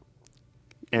to it.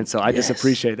 And so I just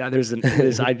appreciate that.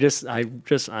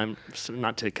 I'm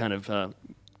not to kind of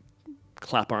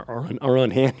clap our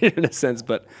own hand in a sense,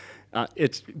 but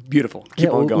it's beautiful.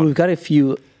 Keep on going. We've got a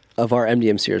few of our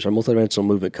MDMCers, our multidimensional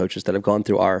movement coaches, that have gone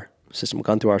through our system,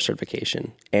 gone through our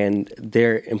certification, and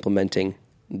they're implementing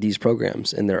these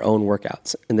programs in their own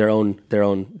workouts, in their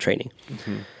own training.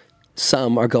 Mm-hmm.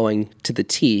 Some are going to the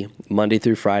T, Monday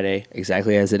through Friday,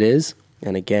 exactly as it is,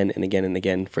 and again and again and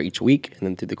again for each week, and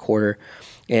then through the quarter.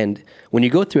 And when you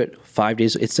go through it 5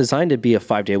 days, it's designed to be a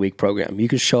 5-day-a-week program. You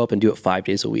can show up and do it 5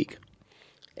 days a week,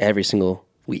 every single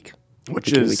week, which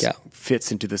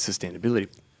fits into the sustainability.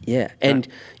 Yeah, and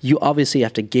you obviously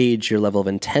have to gauge your level of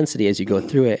intensity as you go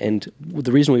through it. And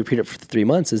the reason we repeat it for 3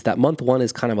 months is that month 1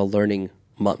 is kind of a learning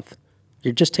month.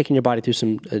 You're just taking your body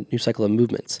through a new cycle of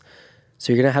movements.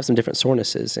 So you're going to have some different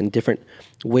sorenesses and different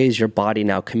ways your body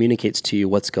now communicates to you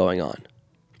what's going on.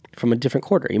 From a different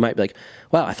quarter, you might be like,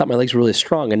 wow, I thought my legs were really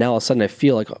strong, and now all of a sudden I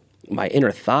feel like my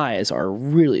inner thighs are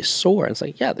really sore. And it's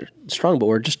like, yeah, they're strong, but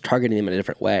we're just targeting them in a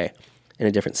different way, in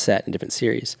a different set, in a different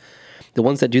series. The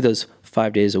ones that do those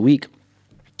 5 days a week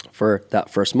for that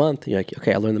first month, you're like,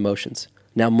 okay, I learned the motions.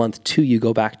 Now month 2, you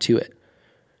go back to it.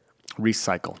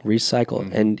 Recycle.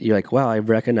 Mm-hmm. And you're like, wow, I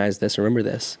recognize this, remember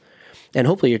this. And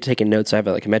hopefully you're taking notes. I have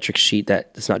a metric sheet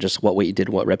that it's not just what weight you did,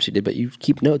 what reps you did, but you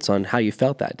keep notes on how you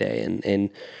felt that day. And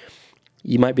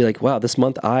you might be like, wow, this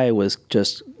month I was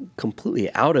just completely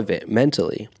out of it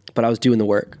mentally, but I was doing the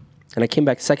work. And I came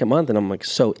back second month and I'm like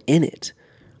so in it,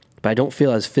 but I don't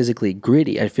feel as physically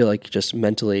gritty. I feel like just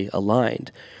mentally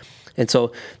aligned. And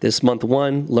so this month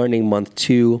 1, learning, month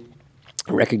 2,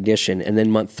 recognition, and then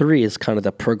month 3 is kind of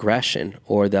the progression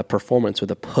or the performance or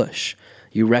the push.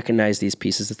 You recognize these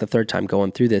pieces. It's the third time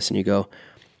going through this and you go,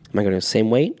 am I going to the same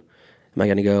weight? Am I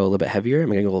going to go a little bit heavier?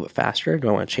 Am I going to go a little bit faster? Do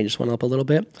I want to change this one up a little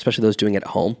bit? Especially those doing it at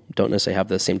home don't necessarily have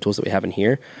the same tools that we have in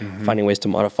here. Finding ways to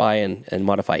modify and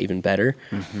modify even better.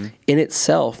 In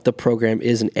itself, the program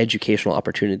is an educational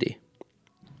opportunity,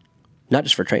 not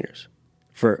just for trainers,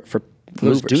 for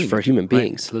movers, for human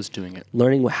beings. For those doing it.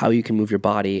 Learning how you can move your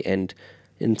body, and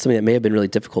in something that may have been really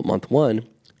difficult month 1,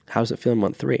 how does it feel in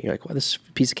month 3? You're like, wow, this is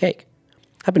a piece of cake.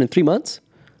 Happened in 3 months?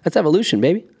 That's evolution,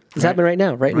 baby. It's happening right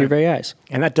now, right in your very eyes.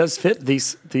 And that does fit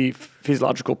the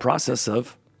physiological process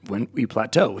of when we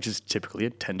plateau, which is typically a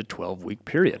 10 to 12 week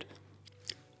period.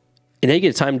 And now you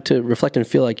get time to reflect and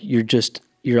feel like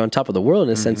you're on top of the world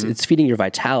in a sense. It's feeding your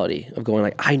vitality of going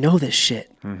like, I know this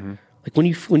shit. Like when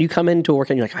you come into a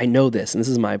workout and you're like, I know this, and this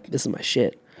is my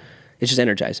shit. It's just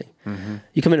energizing.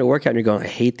 You come into a workout and you're going, I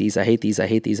hate these, I hate these, I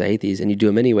hate these, I hate these, and you do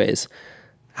them anyways.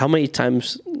 How many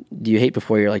times do you hate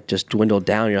before you're like just dwindled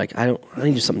down? You're like, I need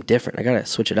to do something different. I got to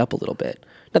switch it up a little bit.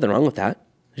 Nothing wrong with that.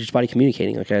 It's just body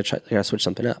communicating. Like I got to switch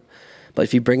something up. But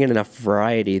if you bring in enough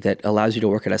variety that allows you to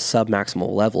work at a sub-maximal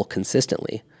level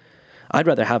consistently, I'd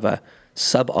rather have a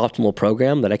suboptimal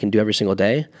program that I can do every single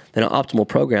day than an optimal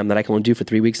program that I can only do for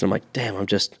 3 weeks. And I'm like, damn, I'm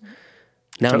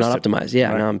not optimized.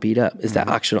 Yeah, now I'm beat up. Is that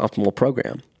actually an optimal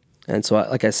program? And so,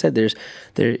 like I said,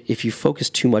 if you focus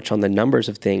too much on the numbers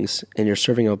of things and you're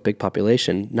serving a big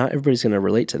population, not everybody's going to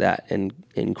relate to that and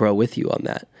grow with you on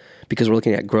that, because we're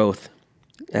looking at growth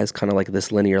as kind of like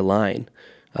this linear line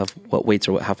of what weights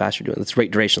or how fast you're doing. Let's rate,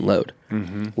 duration, load.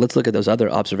 Let's look at those other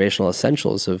observational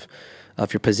essentials of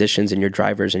your positions and your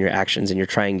drivers and your actions and your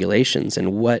triangulations,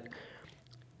 and what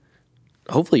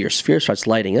hopefully your sphere starts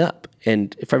lighting up.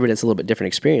 And if everybody has a little bit different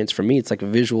experience, for me, it's like a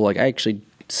visual, like I actually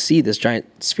see this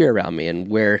giant sphere around me, and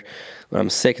where when I'm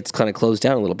sick, it's kind of closed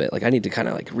down a little bit. Like I need to kind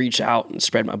of like reach out and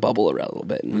spread my bubble around a little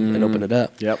bit and open it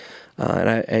up. Yep. And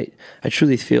I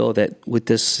truly feel that with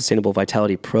this Sustainable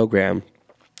Vitality program,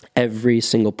 every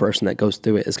single person that goes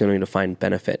through it is going to find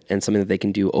benefit and something that they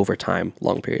can do over time,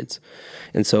 long periods.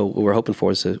 And so what we're hoping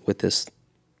for is with this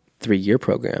 3-year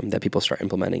program that people start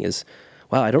implementing is,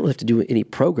 wow, I don't have to do any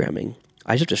programming.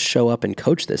 I just have to show up and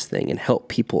coach this thing and help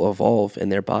people evolve in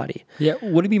their body. Yeah.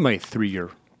 What do you mean by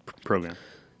 3-year program?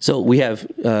 So we have,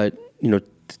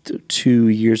 2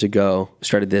 years ago,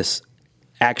 started this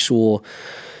actual.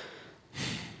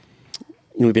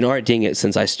 We've been RDing it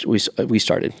since we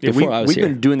started. Before I was here.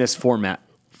 We've been doing this format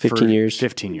 15 years.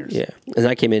 15 years. Yeah. And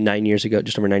I came in 9 years ago,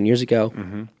 just over 9 years ago.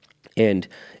 And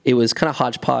it was kind of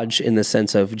hodgepodge in the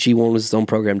sense of G1 was its own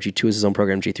program, G2 was its own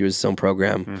program, G3 was its own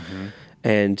program.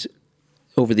 And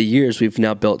over the years, we've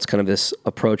now built kind of this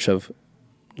approach of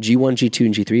G1, G2,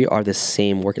 and G3 are the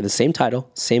same work, the same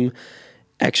title, same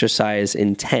exercise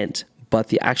intent, but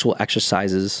the actual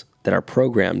exercises that are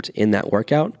programmed in that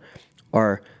workout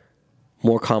are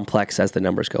more complex as the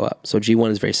numbers go up. So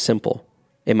G1 is very simple.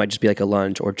 It might just be like a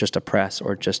lunge or just a press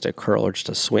or just a curl or just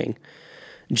a swing.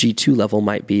 G2 level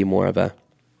might be more of a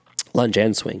lunge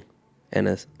and swing and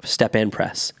a step and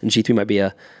press. And G3 might be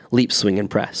a leap, swing, and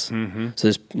press. So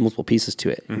there's multiple pieces to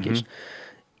it.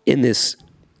 In this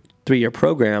 3-year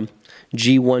program,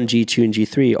 G1, G2, and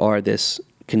G3 are this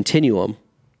continuum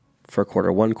for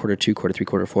quarter 1, quarter 2, quarter 3,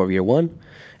 quarter 4 of year 1,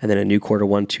 and then a new quarter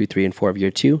 1, 2, 3, and 4 of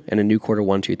year 2, and a new quarter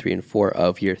 1, 2, 3, and 4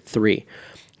 of year 3.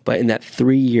 But in that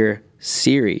 3-year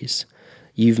series,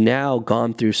 you've now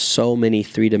gone through so many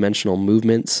 3-dimensional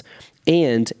movements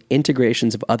and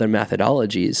integrations of other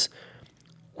methodologies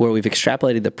where we've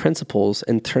extrapolated the principles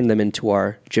and turned them into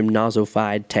our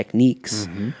gymnasified techniques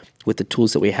with the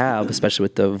tools that we have, especially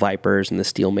with the Vipers and the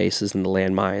Steel Maces and the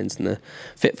Landmines and the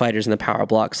Fit Fighters and the Power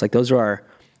Blocks. Like those are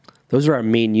our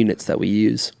main units that we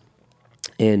use.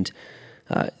 And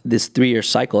this 3-year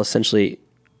cycle essentially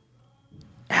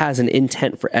has an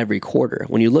intent for every quarter.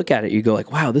 When you look at it, you go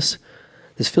like, wow, this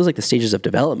feels like the stages of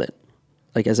development.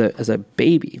 Like as a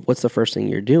baby, what's the first thing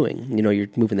you're doing? You're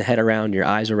moving the head around, your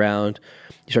eyes around,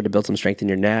 you start to build some strength in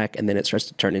your neck, and then it starts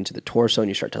to turn into the torso, and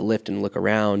you start to lift and look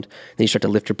around. Then you start to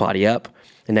lift your body up,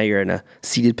 and now you're in a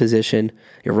seated position,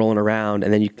 you're rolling around,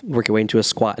 and then you work your way into a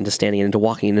squat, into standing, and into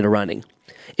walking, and into running.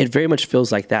 It very much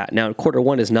feels like that. Now, quarter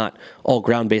 1 is not all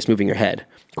ground-based moving your head.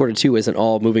 Quarter 2 isn't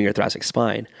all moving your thoracic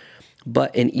spine.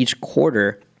 But in each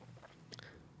quarter,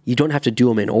 you don't have to do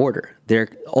them in order. They're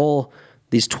all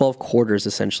these 12 quarters,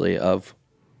 essentially, of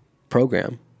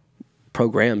programs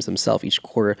themselves. Each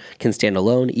quarter can stand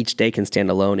alone. Each day can stand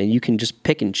alone. And you can just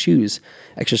pick and choose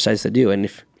exercises to do. And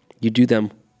if you do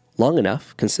them long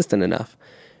enough, consistent enough,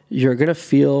 you're going to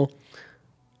feel...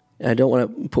 I don't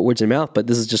want to put words in your mouth, but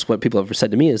this is just what people have said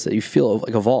to me, is that you feel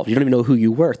like evolved. You don't even know who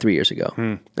you were 3 years ago.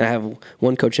 And I have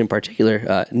one coach in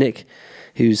particular, Nick,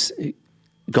 who's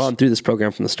gone through this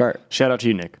program from the start. Shout out to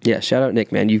you, Nick. Yeah, shout out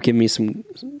Nick, man. You've given me some,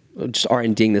 just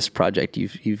R&Ding this project.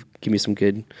 You've given me some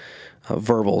good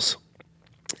verbals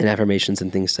and affirmations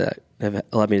and things that have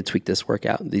allowed me to tweak this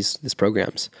workout, these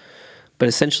programs. But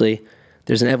essentially,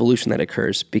 there's an evolution that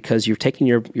occurs because you've taken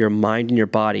your mind and your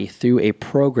body through a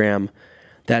program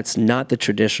that's not the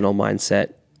traditional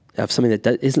mindset of something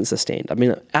that isn't sustained. I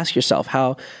mean, ask yourself,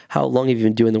 how long have you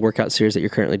been doing the workout series that you're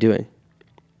currently doing?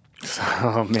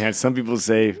 Oh man, some people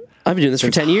say I've been doing this for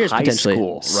 10 years potentially.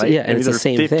 School, right? So, yeah, and it's the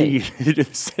same 50, thing. You do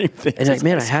the same thing. And like,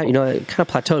 man, I have, it kind of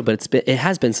plateaued, but it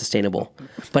has been sustainable.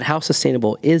 But how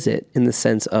sustainable is it in the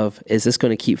sense of, is this going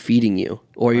to keep feeding you?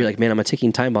 Or you're like, man, I'm a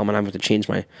ticking time bomb and I'm going to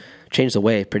change the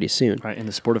way pretty soon. Right, in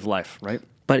the sport of life, right?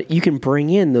 But you can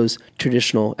bring in those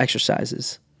traditional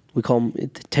exercises. We call them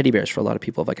teddy bears for a lot of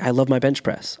people. Like, I love my bench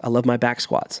press. I love my back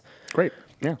squats. Great,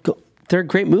 yeah. They're a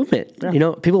great movement.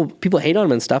 Yeah. People hate on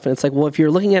them and stuff. And it's like, well, if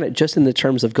you're looking at it just in the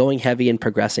terms of going heavy and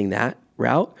progressing that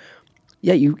route,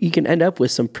 yeah, you can end up with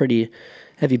some pretty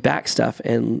heavy back stuff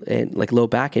and like low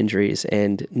back injuries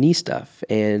and knee stuff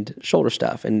and shoulder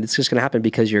stuff. And it's just going to happen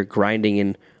because you're grinding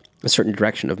in a certain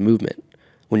direction of movement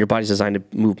when your body's designed to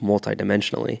move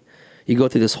multidimensionally. You go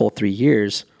through this whole 3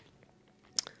 years,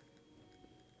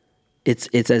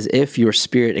 it's as if your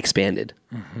spirit expanded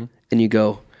and you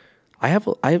go, I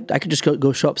could just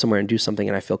go show up somewhere and do something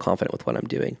and I feel confident with what I'm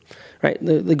doing, right?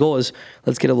 The goal is,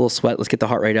 let's get a little sweat, let's get the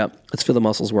heart rate up, let's feel the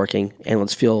muscles working, and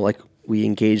let's feel like we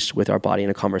engaged with our body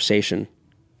in a conversation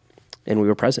and we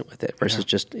were present with it versus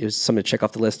just, it was something to check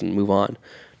off the list and move on.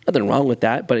 Nothing wrong with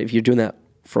that, but if you're doing that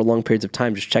for long periods of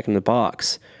time, just checking the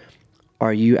box,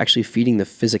 are you actually feeding the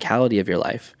physicality of your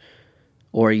life?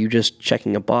 Or are you just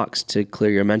checking a box to clear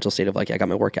your mental state of like, I got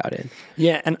my workout in?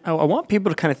 Yeah, and I want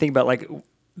people to kind of think about like,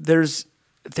 there is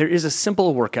a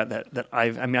simple workout that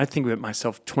I think of it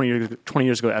myself 20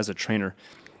 years ago as a trainer.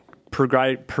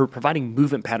 Providing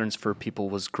movement patterns for people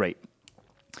was great.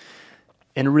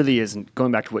 And it really isn't.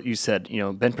 Going back to what you said,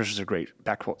 bench presses are great,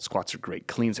 back squats are great,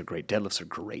 cleans are great, deadlifts are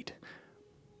great.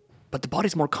 But the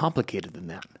body's more complicated than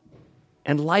that.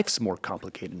 And life's more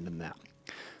complicated than that.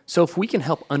 So if we can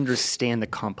help understand the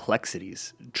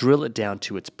complexities, drill it down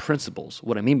to its principles,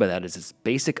 what I mean by that is its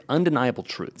basic undeniable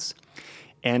truths,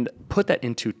 and put that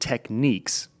into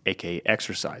techniques, aka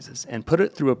exercises, and put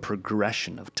it through a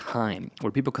progression of time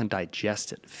where people can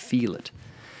digest it, feel it,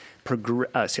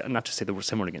 not to say the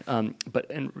same word again, but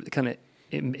kind of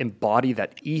embody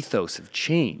that ethos of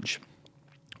change.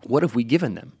 What have we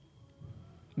given them?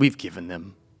 We've given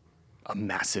them a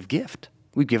massive gift.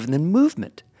 We've given them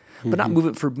movement, but not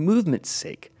movement for movement's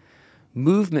sake,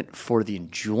 movement for the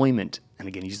enjoyment, and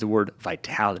again, use the word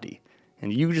vitality.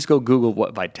 And you just go Google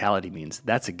what vitality means.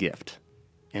 That's a gift.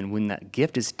 And when that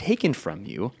gift is taken from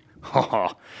you,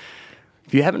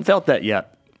 if you haven't felt that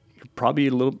yet, you're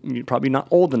probably not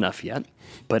old enough yet,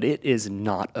 but it is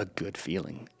not a good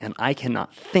feeling. And I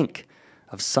cannot think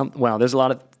of there's a lot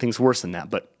of things worse than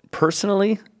that. But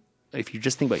personally, if you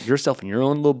just think about yourself in your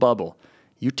own little bubble,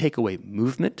 you take away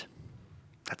movement,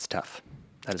 that's tough.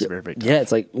 That is very, very tough. Yeah,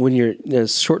 it's like when you're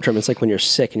short term, it's like when you're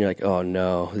sick and you're like, oh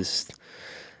no,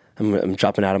 I'm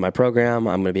dropping out of my program.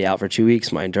 I'm going to be out for 2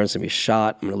 weeks. My endurance is going to be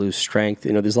shot. I'm going to lose strength.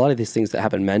 There's a lot of these things that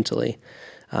happen mentally.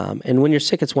 And when you're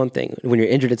sick, it's one thing. When you're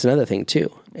injured, it's another thing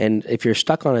too. And if you're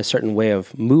stuck on a certain way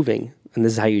of moving, and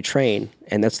this is how you train,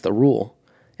 and that's the rule,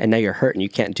 and now you're hurt and you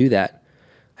can't do that,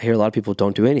 I hear a lot of people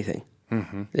don't do anything.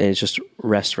 And it's just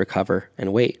rest, recover,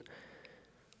 and wait.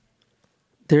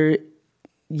 That'll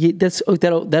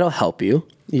help you.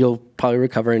 You'll probably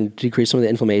recover and decrease some of the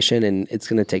inflammation, and it's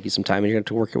going to take you some time, and you're going to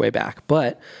have to work your way back.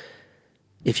 But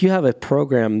if you have a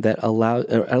program that allows,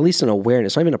 or at least an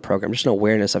awareness, not even a program, just an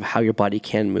awareness of how your body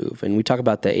can move, and we talk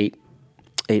about the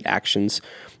eight actions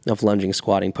of lunging,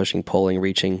 squatting, pushing, pulling,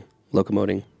 reaching,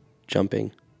 locomoting,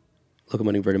 jumping,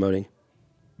 locomoting, vertimoting.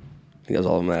 I think that was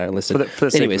all of them that I listed. For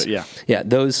the Anyways, sake of it, yeah,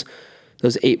 those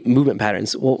 8 movement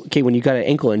patterns. Well, okay, when you got an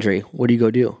ankle injury, what do you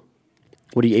go do?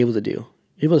 What are you able to do?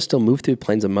 You're able to still move through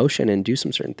planes of motion and do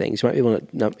some certain things. You might be able to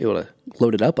not be able to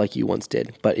load it up like you once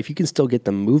did, but if you can still get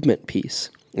the movement piece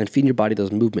and feed your body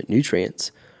those movement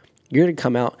nutrients, you're going to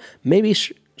come out, maybe,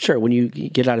 sure, when you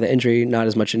get out of the injury, not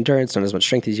as much endurance, not as much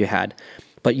strength as you had,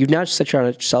 but you've now set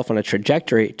yourself on a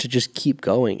trajectory to just keep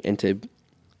going and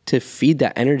to feed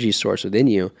that energy source within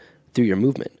you through your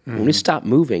movement. When we stop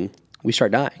moving, we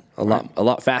start dying a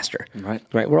lot faster. Right.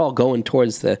 We're all going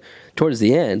towards the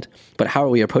end, but how are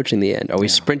we approaching the end? Are we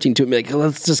sprinting to it and be like,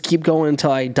 let's just keep going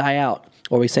until I die out?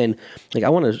 Or are we saying, like, I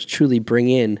want to truly bring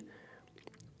in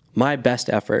my best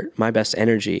effort, my best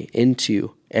energy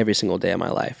into every single day of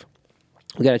my life?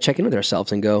 We got to check in with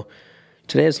ourselves and go,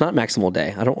 today is not maximal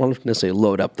day. I don't want to necessarily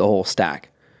load up the whole stack.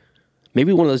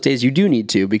 Maybe one of those days you do need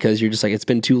to, because you're just like, it's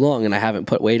been too long and I haven't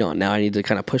put weight on. Now I need to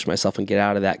kind of push myself and get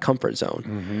out of that comfort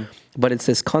zone. But it's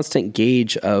this constant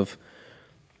gauge of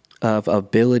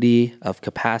ability, of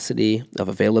capacity, of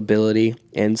availability.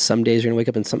 And some days you're going to wake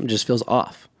up and something just feels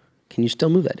off. Can you still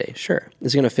move that day? Sure.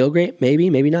 Is it going to feel great? Maybe,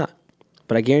 maybe not.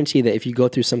 But I guarantee that if you go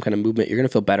through some kind of movement, you're going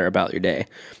to feel better about your day,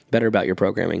 better about your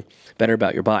programming, better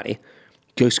about your body,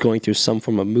 just going through some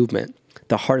form of movement.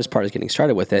 The hardest part is getting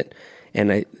started with it.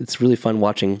 And it's really fun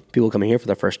watching people coming here for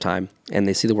the first time, and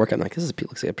they see the workout and like,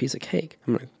 looks like a piece of cake.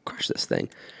 I'm going to crush this thing.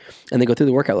 And they go through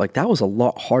the workout like, that was a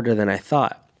lot harder than I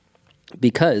thought,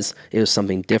 because it was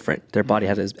something different. Their body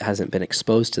hasn't been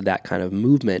exposed to that kind of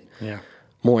movement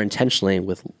more intentionally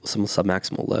with some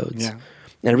submaximal loads. Yeah.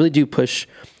 And I really do push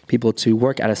people to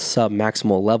work at a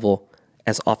submaximal level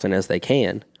as often as they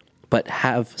can, but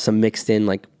have some mixed in,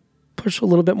 like push a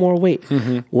little bit more weight.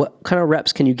 What kind of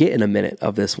reps can you get in a minute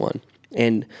of this one?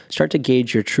 And start to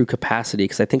gauge your true capacity,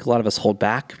 because I think a lot of us hold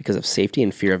back because of safety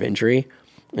and fear of injury,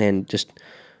 and just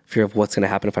fear of what's going to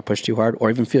happen if I push too hard, or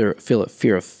even fear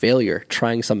of failure,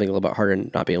 trying something a little bit harder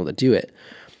and not being able to do it.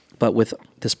 But with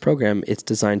this program, it's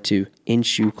designed to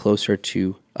inch you closer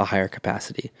to a higher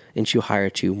capacity, inch you higher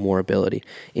to more ability,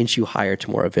 inch you higher to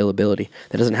more availability.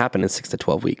 That doesn't happen in 6 to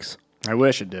 12 weeks. I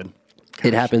wish it did.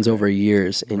 It happens over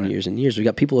years and years and years. We've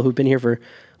got people who've been here for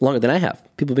longer than I have.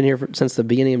 People have been here since the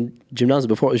beginning of Gymnazo,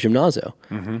 before it was Gymnazo.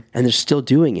 And they're still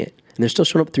doing it. And they're still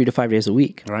showing up 3 to 5 days a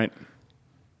week. Right.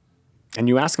 And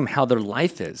you ask them how their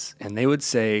life is, and they would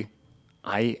say,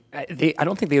 I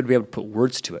don't think they would be able to put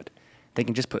words to it. They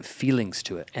can just put feelings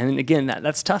to it. And again,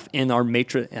 that's tough in our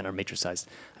matricized.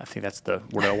 I think that's the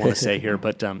word I want to say here.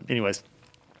 But anyways,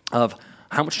 of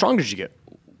how much stronger did you get?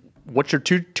 What's your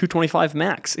 225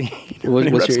 max? How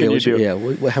many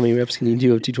reps can you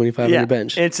do of 225 on your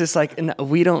bench? It's just like,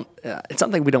 we don't, it's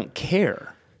something we don't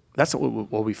care. That's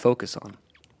what we focus on.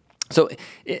 So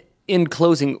in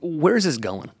closing, where is this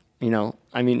going?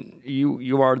 I mean,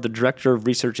 you are the director of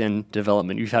research and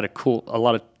development. You've had a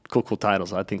lot of cool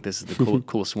titles. I think this is the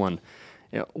coolest one.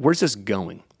 Where's this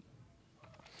going?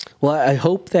 Well, I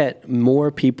hope that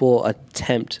more people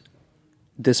attempt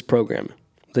this program.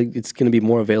 It's going to be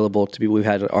more available to people. We've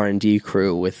had an R&D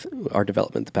crew with our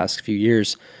development the past few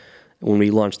years. When we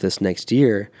launch this next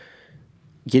year,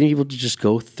 getting people to just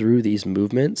go through these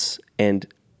movements, and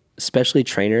especially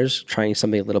trainers trying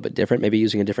something a little bit different, maybe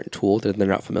using a different tool that they're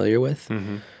not familiar with,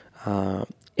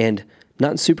 and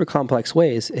not in super complex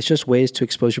ways. It's just ways to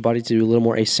expose your body to a little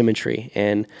more asymmetry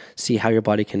and see how your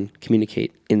body can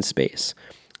communicate in space.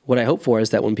 What I hope for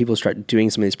is that when people start doing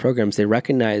some of these programs, they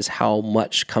recognize how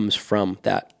much comes from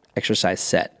that exercise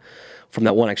set, from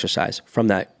that one exercise, from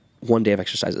that one day of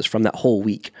exercises, from that whole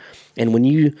week. And when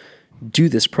you do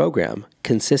this program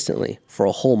consistently for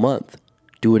a whole month,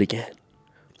 do it again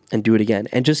and do it again.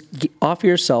 And just give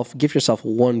yourself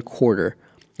 1 quarter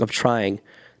of trying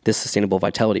this sustainable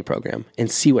vitality program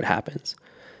and see what happens.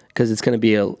 Because it's going to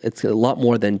be it's a lot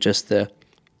more than just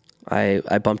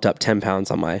I bumped up 10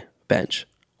 pounds on my bench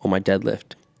or my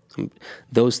deadlift.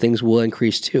 Those things will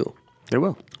increase too. They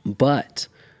will. But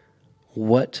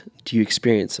what do you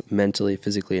experience mentally,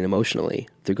 physically, and emotionally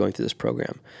through going through this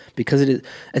program? Because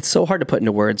it's so hard to put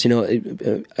into words.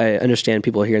 I understand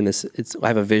people hearing this. I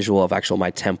have a visual of my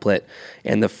template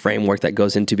and the framework that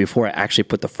goes into before I actually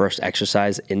put the first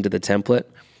exercise into the template.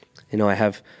 I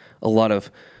have a lot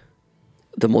of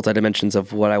the multidimensions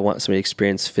of what I want somebody to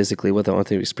experience physically, what I want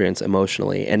them to experience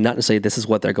emotionally, and not necessarily this is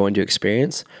what they're going to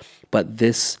experience, but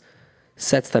this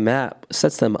sets them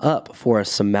up for a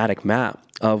somatic map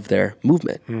of their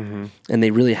movement. And they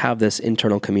really have this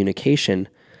internal communication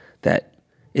that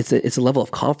it's a level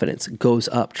of confidence goes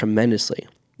up tremendously.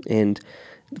 And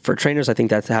for trainers, I think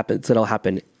that'll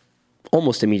happen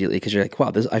almost immediately, because you're like,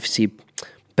 wow, I see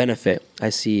benefit. I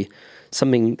see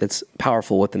something that's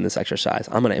powerful within this exercise.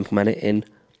 I'm going to implement it in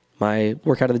my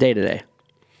workout of the day today.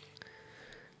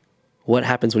 What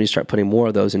happens when you start putting more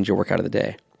of those into your workout of the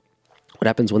day? What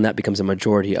happens when that becomes a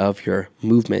majority of your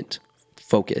movement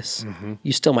focus?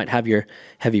 You still might have your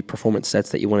heavy performance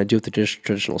sets that you want to do with the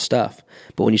traditional stuff,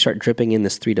 but when you start dripping in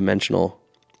this 3-dimensional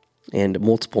and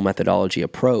multiple methodology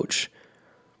approach,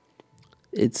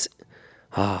 it's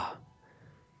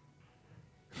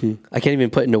I can't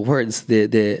even put into words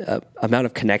the amount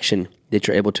of connection that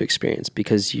you're able to experience,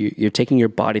 because you're taking your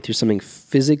body through something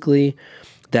physically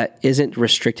that isn't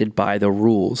restricted by the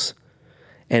rules,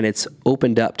 and it's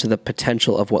opened up to the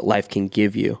potential of what life can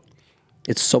give you.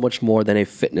 It's so much more than a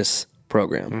fitness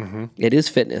program. It is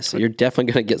fitness. So you're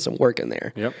definitely going to get some work in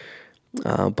there. Yep.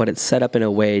 But it's set up in a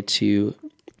way to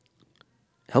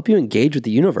help you engage with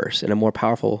the universe in a more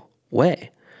powerful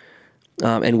way.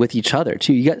 And with each other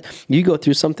too. You go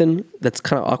through something that's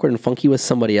kind of awkward and funky with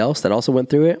somebody else that also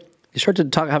went through it. You start to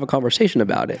have a conversation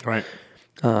about it. Right.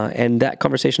 And that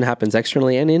conversation happens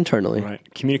externally and internally.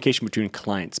 Right. Communication between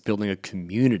clients, building a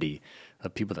community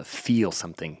of people that feel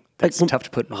something that's tough to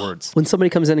put in words. When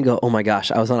somebody comes in and go, "Oh my gosh,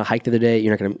 I was on a hike the other day.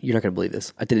 You're not gonna believe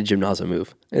this. I did a gymnazo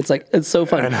move." It's like, it's so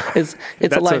fun. It's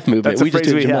a life movement. We just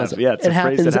do a gymnazo. Yeah, it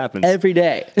happens every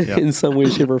day in some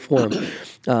way, shape, or form.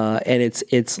 And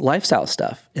it's lifestyle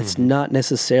stuff. It's not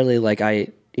necessarily like I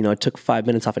took 5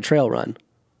 minutes off a trail run.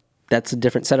 That's a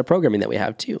different set of programming that we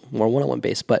have too, more one-on-one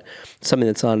based. But something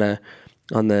that's on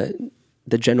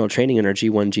the general training in our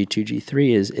G1, G2,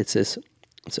 G3 is it's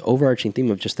an overarching theme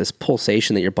of just this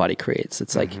pulsation that your body creates.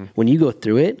 It's like when you go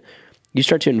through it, you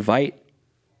start to invite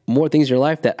more things in your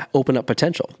life that open up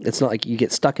potential. It's not like you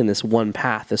get stuck in this one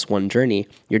path, this one journey.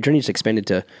 Your journey is expanded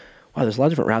to, wow, there's a lot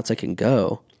of different routes I can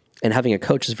go. And having a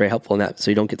coach is very helpful in that,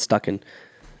 so you don't get stuck in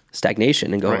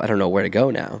stagnation and go, I don't know where to go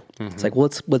now. It's like,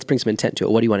 well, let's bring some intent to it.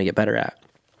 What do you want to get better at?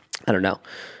 I don't know.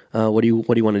 What do you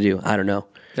want to do? I don't know.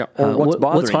 Yeah. What's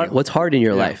bothering you? What's hard in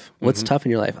your life? What's tough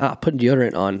in your life? Putting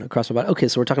deodorant on across my body. Okay,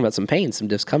 so we're talking about some pain, some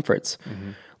discomforts.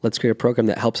 Let's create a program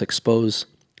that helps expose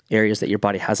areas that your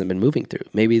body hasn't been moving through.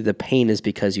 Maybe the pain is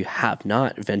because you have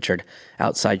not ventured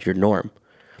outside your norm.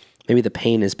 Maybe the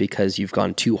pain is because you've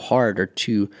gone too hard or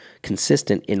too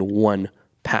consistent in one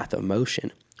path of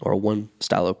motion or one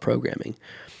style of programming.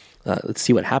 Let's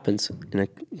see what happens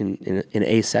in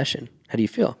a session. How do you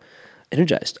feel?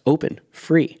 Energized, open,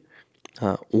 free.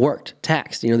 Worked,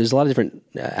 taxed. There's a lot of different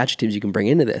adjectives you can bring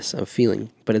into this of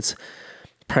feeling, but it's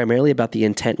primarily about the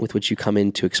intent with which you come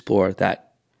in to explore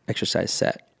that exercise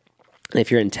set. And if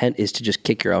your intent is to just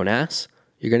kick your own ass,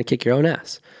 you're going to kick your own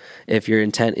ass. If your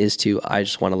intent is to, I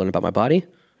just want to learn about my body,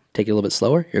 take it a little bit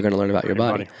slower, you're going to learn about your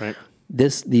body. Right.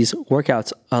 These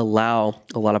workouts allow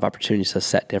a lot of opportunities to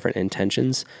set different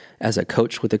intentions as a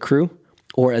coach with a crew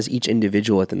or as each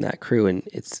individual within that crew. And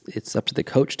it's up to the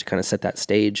coach to kind of set that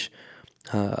stage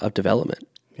of development.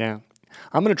 Yeah.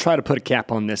 I'm going to try to put a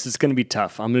cap on this. It's going to be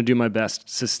tough. I'm going to do my best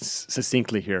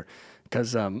succinctly here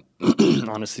because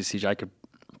honestly, CJ,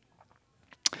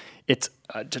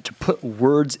 to put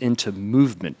words into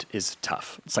movement is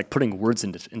tough. It's like putting words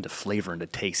into flavor, into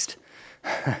taste.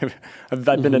 I've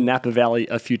been to Napa Valley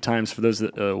a few times. For those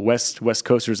West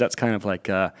Coasters, that's kind of like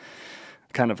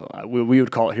we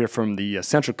would call it here from the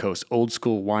Central Coast, old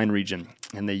school wine region,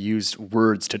 and they used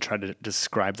words to try to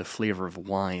describe the flavor of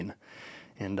wine.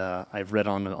 And I've read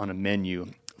on a menu,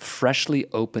 freshly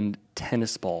opened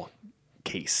tennis ball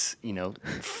case,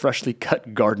 freshly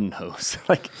cut garden hose,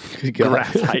 like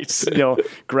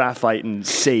graphite and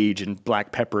sage and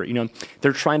black pepper.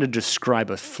 They're trying to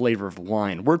describe a flavor of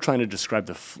wine. We're trying to describe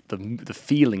the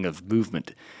feeling of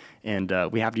movement, and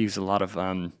we have to use a lot of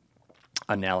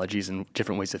analogies and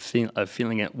different ways of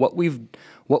feeling it. What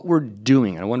we're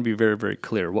doing, and I want to be very, very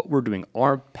clear, what we're doing,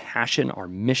 our passion, our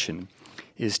mission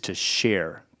is to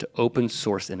share, to open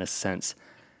source in a sense,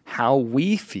 how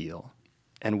we feel,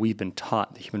 and we've been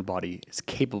taught the human body is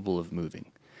capable of moving.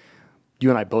 You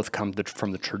and I both come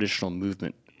from the traditional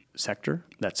movement sector.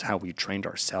 That's how we trained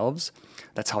ourselves.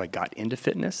 That's how I got into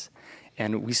fitness.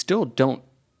 And we still don't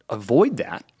avoid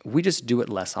that. We just do it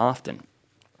less often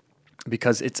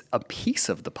because it's a piece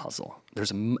of the puzzle.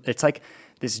 It's like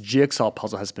this jigsaw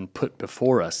puzzle has been put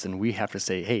before us, and we have to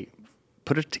say, hey,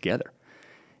 put it together.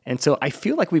 And so I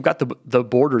feel like we've got the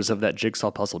borders of that jigsaw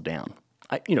puzzle down.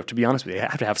 To be honest with you, I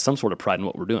have to have some sort of pride in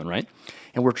what we're doing, right?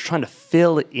 And we're trying to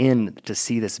fill in to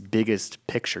see this biggest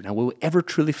picture. Now, will we ever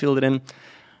truly fill it in?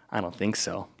 I don't think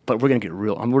so. But we're going to get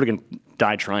real. We're going to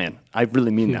die trying. I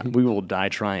really mean that. We will die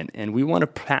trying. And we want to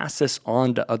pass this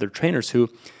on to other trainers who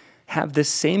have this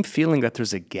same feeling that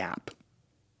there's a gap.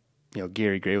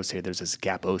 Gary Gray would say there's this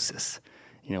gaposis.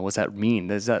 What's that mean?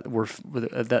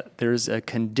 That there's a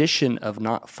condition of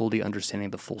not fully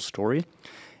understanding the full story.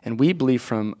 And we believe,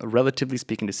 from relatively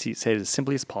speaking, to say it as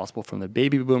simply as possible, from the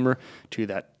baby boomer to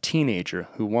that teenager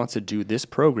who wants to do this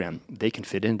program, they can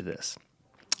fit into this.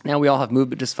 Now, we all have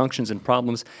movement dysfunctions and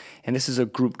problems, and this is a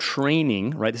group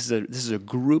training, right? This is a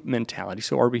group mentality.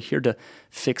 So are we here to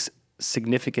fix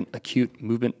significant acute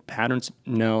movement patterns?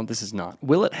 No, this is not.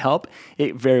 Will it help?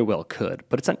 It very well could.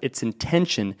 But its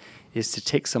intention is to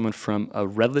take someone from a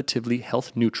relatively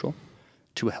health neutral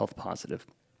to a health positive.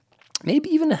 Maybe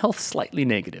even a health slightly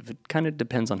negative. It kind of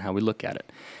depends on how we look at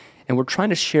it. And we're trying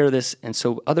to share this, and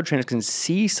so other trainers can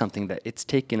see something that it's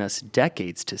taken us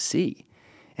decades to see.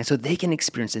 And so they can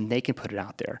experience and they can put it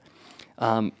out there.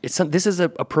 This is a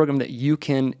program that you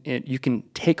can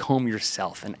take home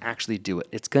yourself and actually do it.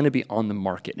 It's going to be on the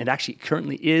market. And it actually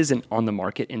currently is on the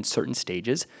market in certain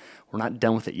stages. We're not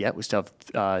done with it yet. We still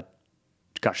have,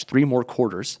 3 more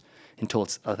quarters until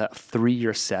it's that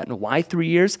 3-year set. And why 3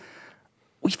 years?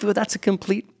 We feel that's a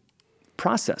complete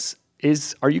process.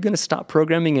 Are you going to stop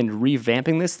programming and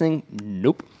revamping this thing?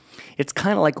 Nope. It's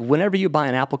kind of like whenever you buy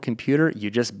an Apple computer,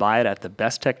 you just buy it at the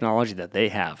best technology that they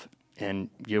have. And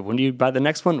when you buy the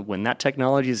next one, when that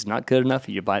technology is not good enough,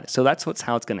 you buy it. So that's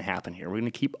how it's going to happen here. We're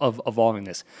going to keep evolving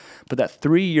this. But that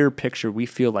 3-year picture, we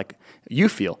feel like you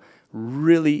feel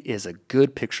really is a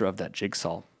good picture of that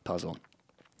jigsaw puzzle.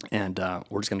 And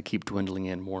we're just going to keep dwindling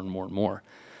in more and more and more.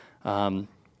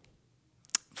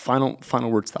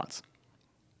 Final words, thoughts.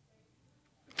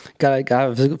 Gotta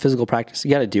have physical practice. You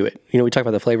gotta do it. We talk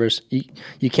about the flavors.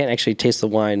 You can't actually taste the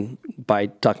wine by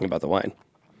talking about the wine.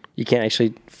 You can't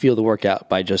actually feel the workout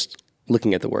by just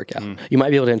looking at the workout. You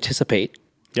might be able to anticipate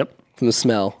from the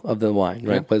smell of the wine,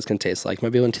 right? What it's going to taste like. You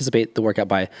might be able to anticipate the workout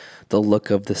by the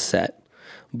look of the set.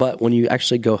 But when you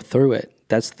actually go through it,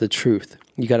 that's the truth.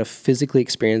 You got to physically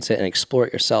experience it and explore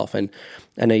it yourself. And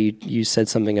I know you said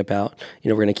something about,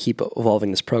 we're going to keep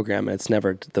evolving this program and it's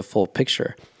never the full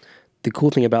picture. The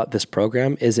cool thing about this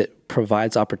program is it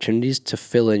provides opportunities to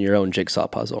fill in your own jigsaw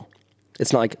puzzle.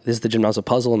 It's not like this is the Gymnazo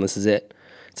puzzle and this is it.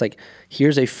 It's like,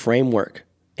 here's a framework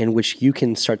in which you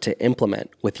can start to implement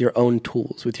with your own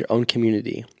tools, with your own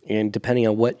community, and depending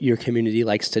on what your community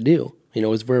likes to do.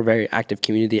 As we're a very active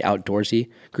community, outdoorsy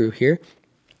crew here,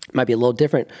 it might be a little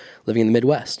different living in the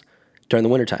Midwest during the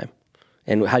wintertime.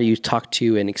 And how do you talk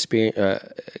to and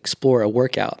explore a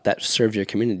workout that serves your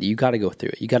community? You got to go through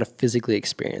it. You got to physically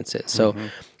experience it. So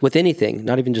with anything,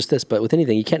 not even just this, but with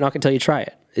anything, you can't knock until you try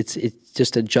it. It's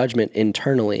just a judgment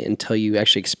internally until you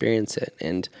actually experience it.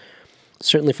 And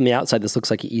certainly from the outside, this looks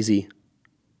like easy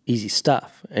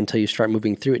stuff until you start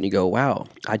moving through it and you go, wow,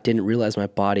 I didn't realize my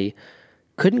body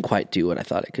couldn't quite do what I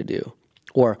thought it could do.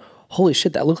 Or, holy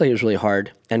shit, that looked like it was really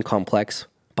hard and complex,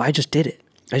 but I just did it.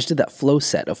 I just did that flow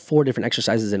set of 4 different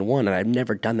exercises in one, and I've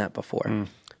never done that before.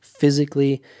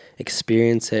 Physically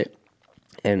experience it,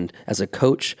 and as a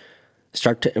coach,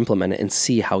 start to implement it and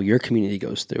see how your community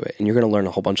goes through it. And you're going to learn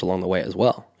a whole bunch along the way as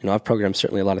well. I've programmed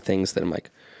certainly a lot of things that I'm like,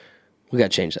 we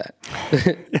got to change that.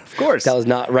 Of course. That was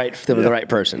not right for the right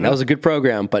person. That was a good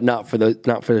program, but not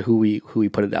for who we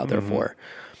put it out there for.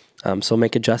 So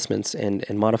make adjustments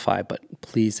and modify, but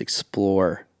please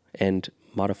explore and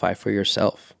modify for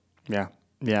yourself. Yeah.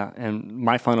 Yeah, and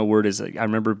my final word is, I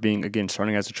remember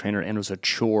starting as a trainer, and it was a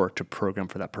chore to program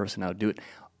for that person. I would do it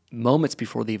moments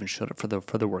before they even showed up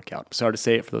for the workout. Sorry to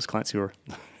say it for those clients who are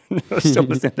still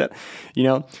listening to that,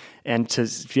 and to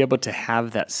be able to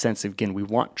have that sense of, again, we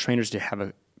want trainers to have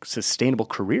a sustainable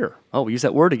career. Oh, we use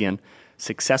that word again,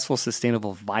 successful,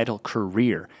 sustainable, vital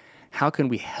career. How can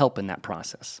we help in that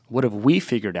process? What have we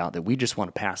figured out that we just want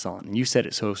to pass on? And you said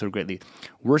it so greatly.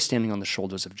 We're standing on the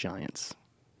shoulders of giants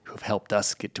who have helped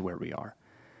us get to where we are.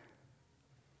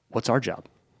 What's our job?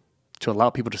 To allow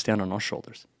people to stand on our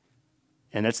shoulders.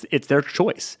 And it's their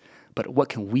choice. But what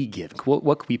can we give?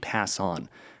 What can we pass on?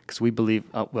 Because we believe,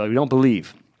 we don't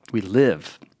believe, we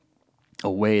live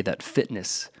a way that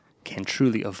fitness can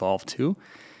truly evolve to.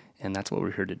 And that's what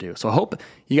we're here to do. So I hope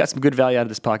you got some good value out of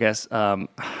this podcast.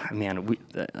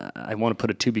 I want to put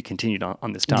a to be continued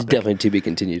on this topic. Definitely to be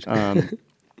continued.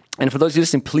 And for those of you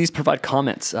listening, please provide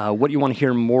comments. What do you want to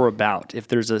hear more about? If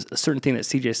there's a certain thing that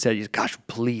CJ said, gosh,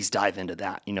 please dive into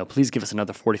that. Please give us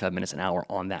another 45 minutes, an hour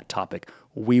on that topic.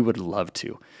 We would love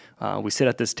to. We sit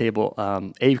at this table,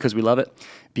 A, because we love it,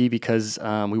 B, because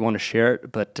we want to share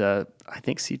it, but I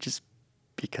think C, just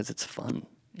because it's fun.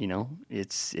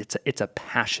 It's a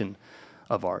passion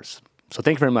of ours. So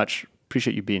thank you very much.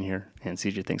 Appreciate you being here. And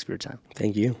CJ, thanks for your time.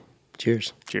 Thank you.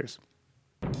 Cheers. Cheers.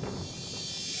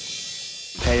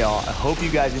 Hey y'all, I hope you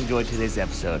guys enjoyed today's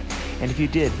episode. And if you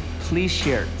did, please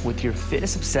share it with your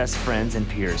fitness-obsessed friends and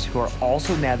peers who are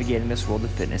also navigating this world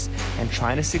of fitness and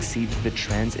trying to succeed with the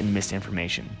trends and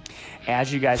misinformation.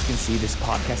 As you guys can see, this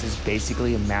podcast is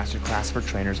basically a masterclass for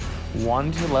trainers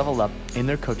wanting to level up in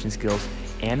their coaching skills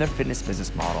and their fitness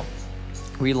business model.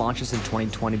 We launched this in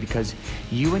 2020 because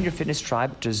you and your fitness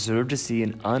tribe deserve to see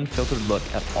an unfiltered look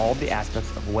at all the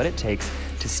aspects of what it takes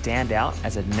to stand out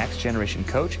as a next generation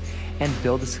coach and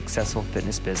build a successful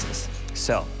fitness business.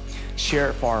 So share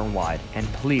it far and wide. And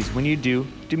please, when you do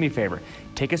me a favor,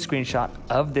 take a screenshot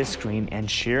of this screen and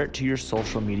share it to your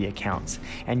social media accounts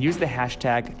and use the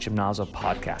hashtag Gymnazo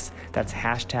Podcast. That's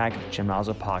hashtag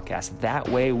Gymnazo Podcast. That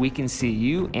way we can see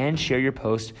you and share your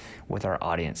post with our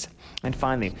audience. And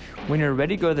finally, when you're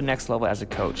ready to go to the next level as a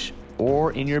coach,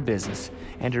 or in your business.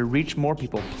 And to reach more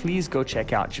people, please go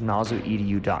check out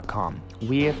gymnazoedu.com.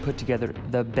 We have put together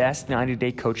the best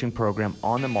 90-day coaching program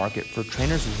on the market for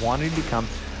trainers wanting to become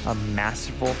a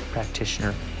masterful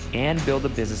practitioner and build a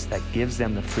business that gives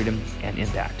them the freedom and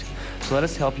impact. So let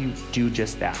us help you do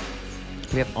just that.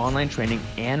 We have online training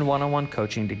and one-on-one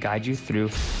coaching to guide you through a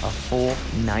full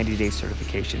 90-day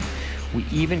certification. We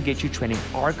even get you training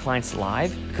our clients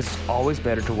live because it's always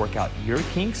better to work out your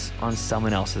kinks on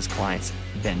someone else's clients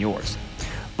than yours.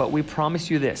 But we promise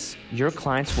you this, your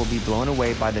clients will be blown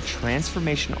away by the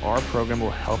transformation our program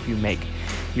will help you make.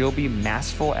 You'll be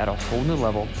masterful at a whole new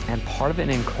level and part of an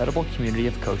incredible community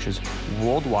of coaches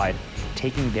worldwide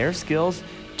taking their skills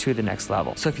to the next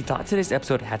level. So if you thought today's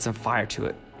episode had some fire to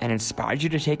it and inspired you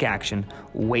to take action,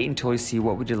 wait until you see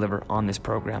what we deliver on this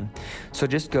program. So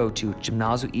just go to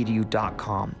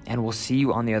gymnazoedu.com and we'll see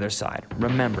you on the other side.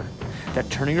 Remember that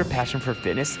turning your passion for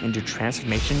fitness into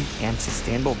transformation and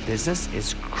sustainable business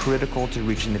is critical to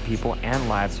reaching the people and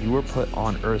lives you were put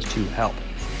on earth to help.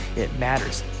 It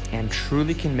matters and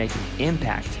truly can make an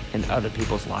impact in other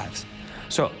people's lives.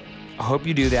 So I hope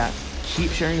you do that.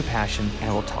 Keep sharing your passion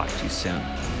and we'll talk to you soon.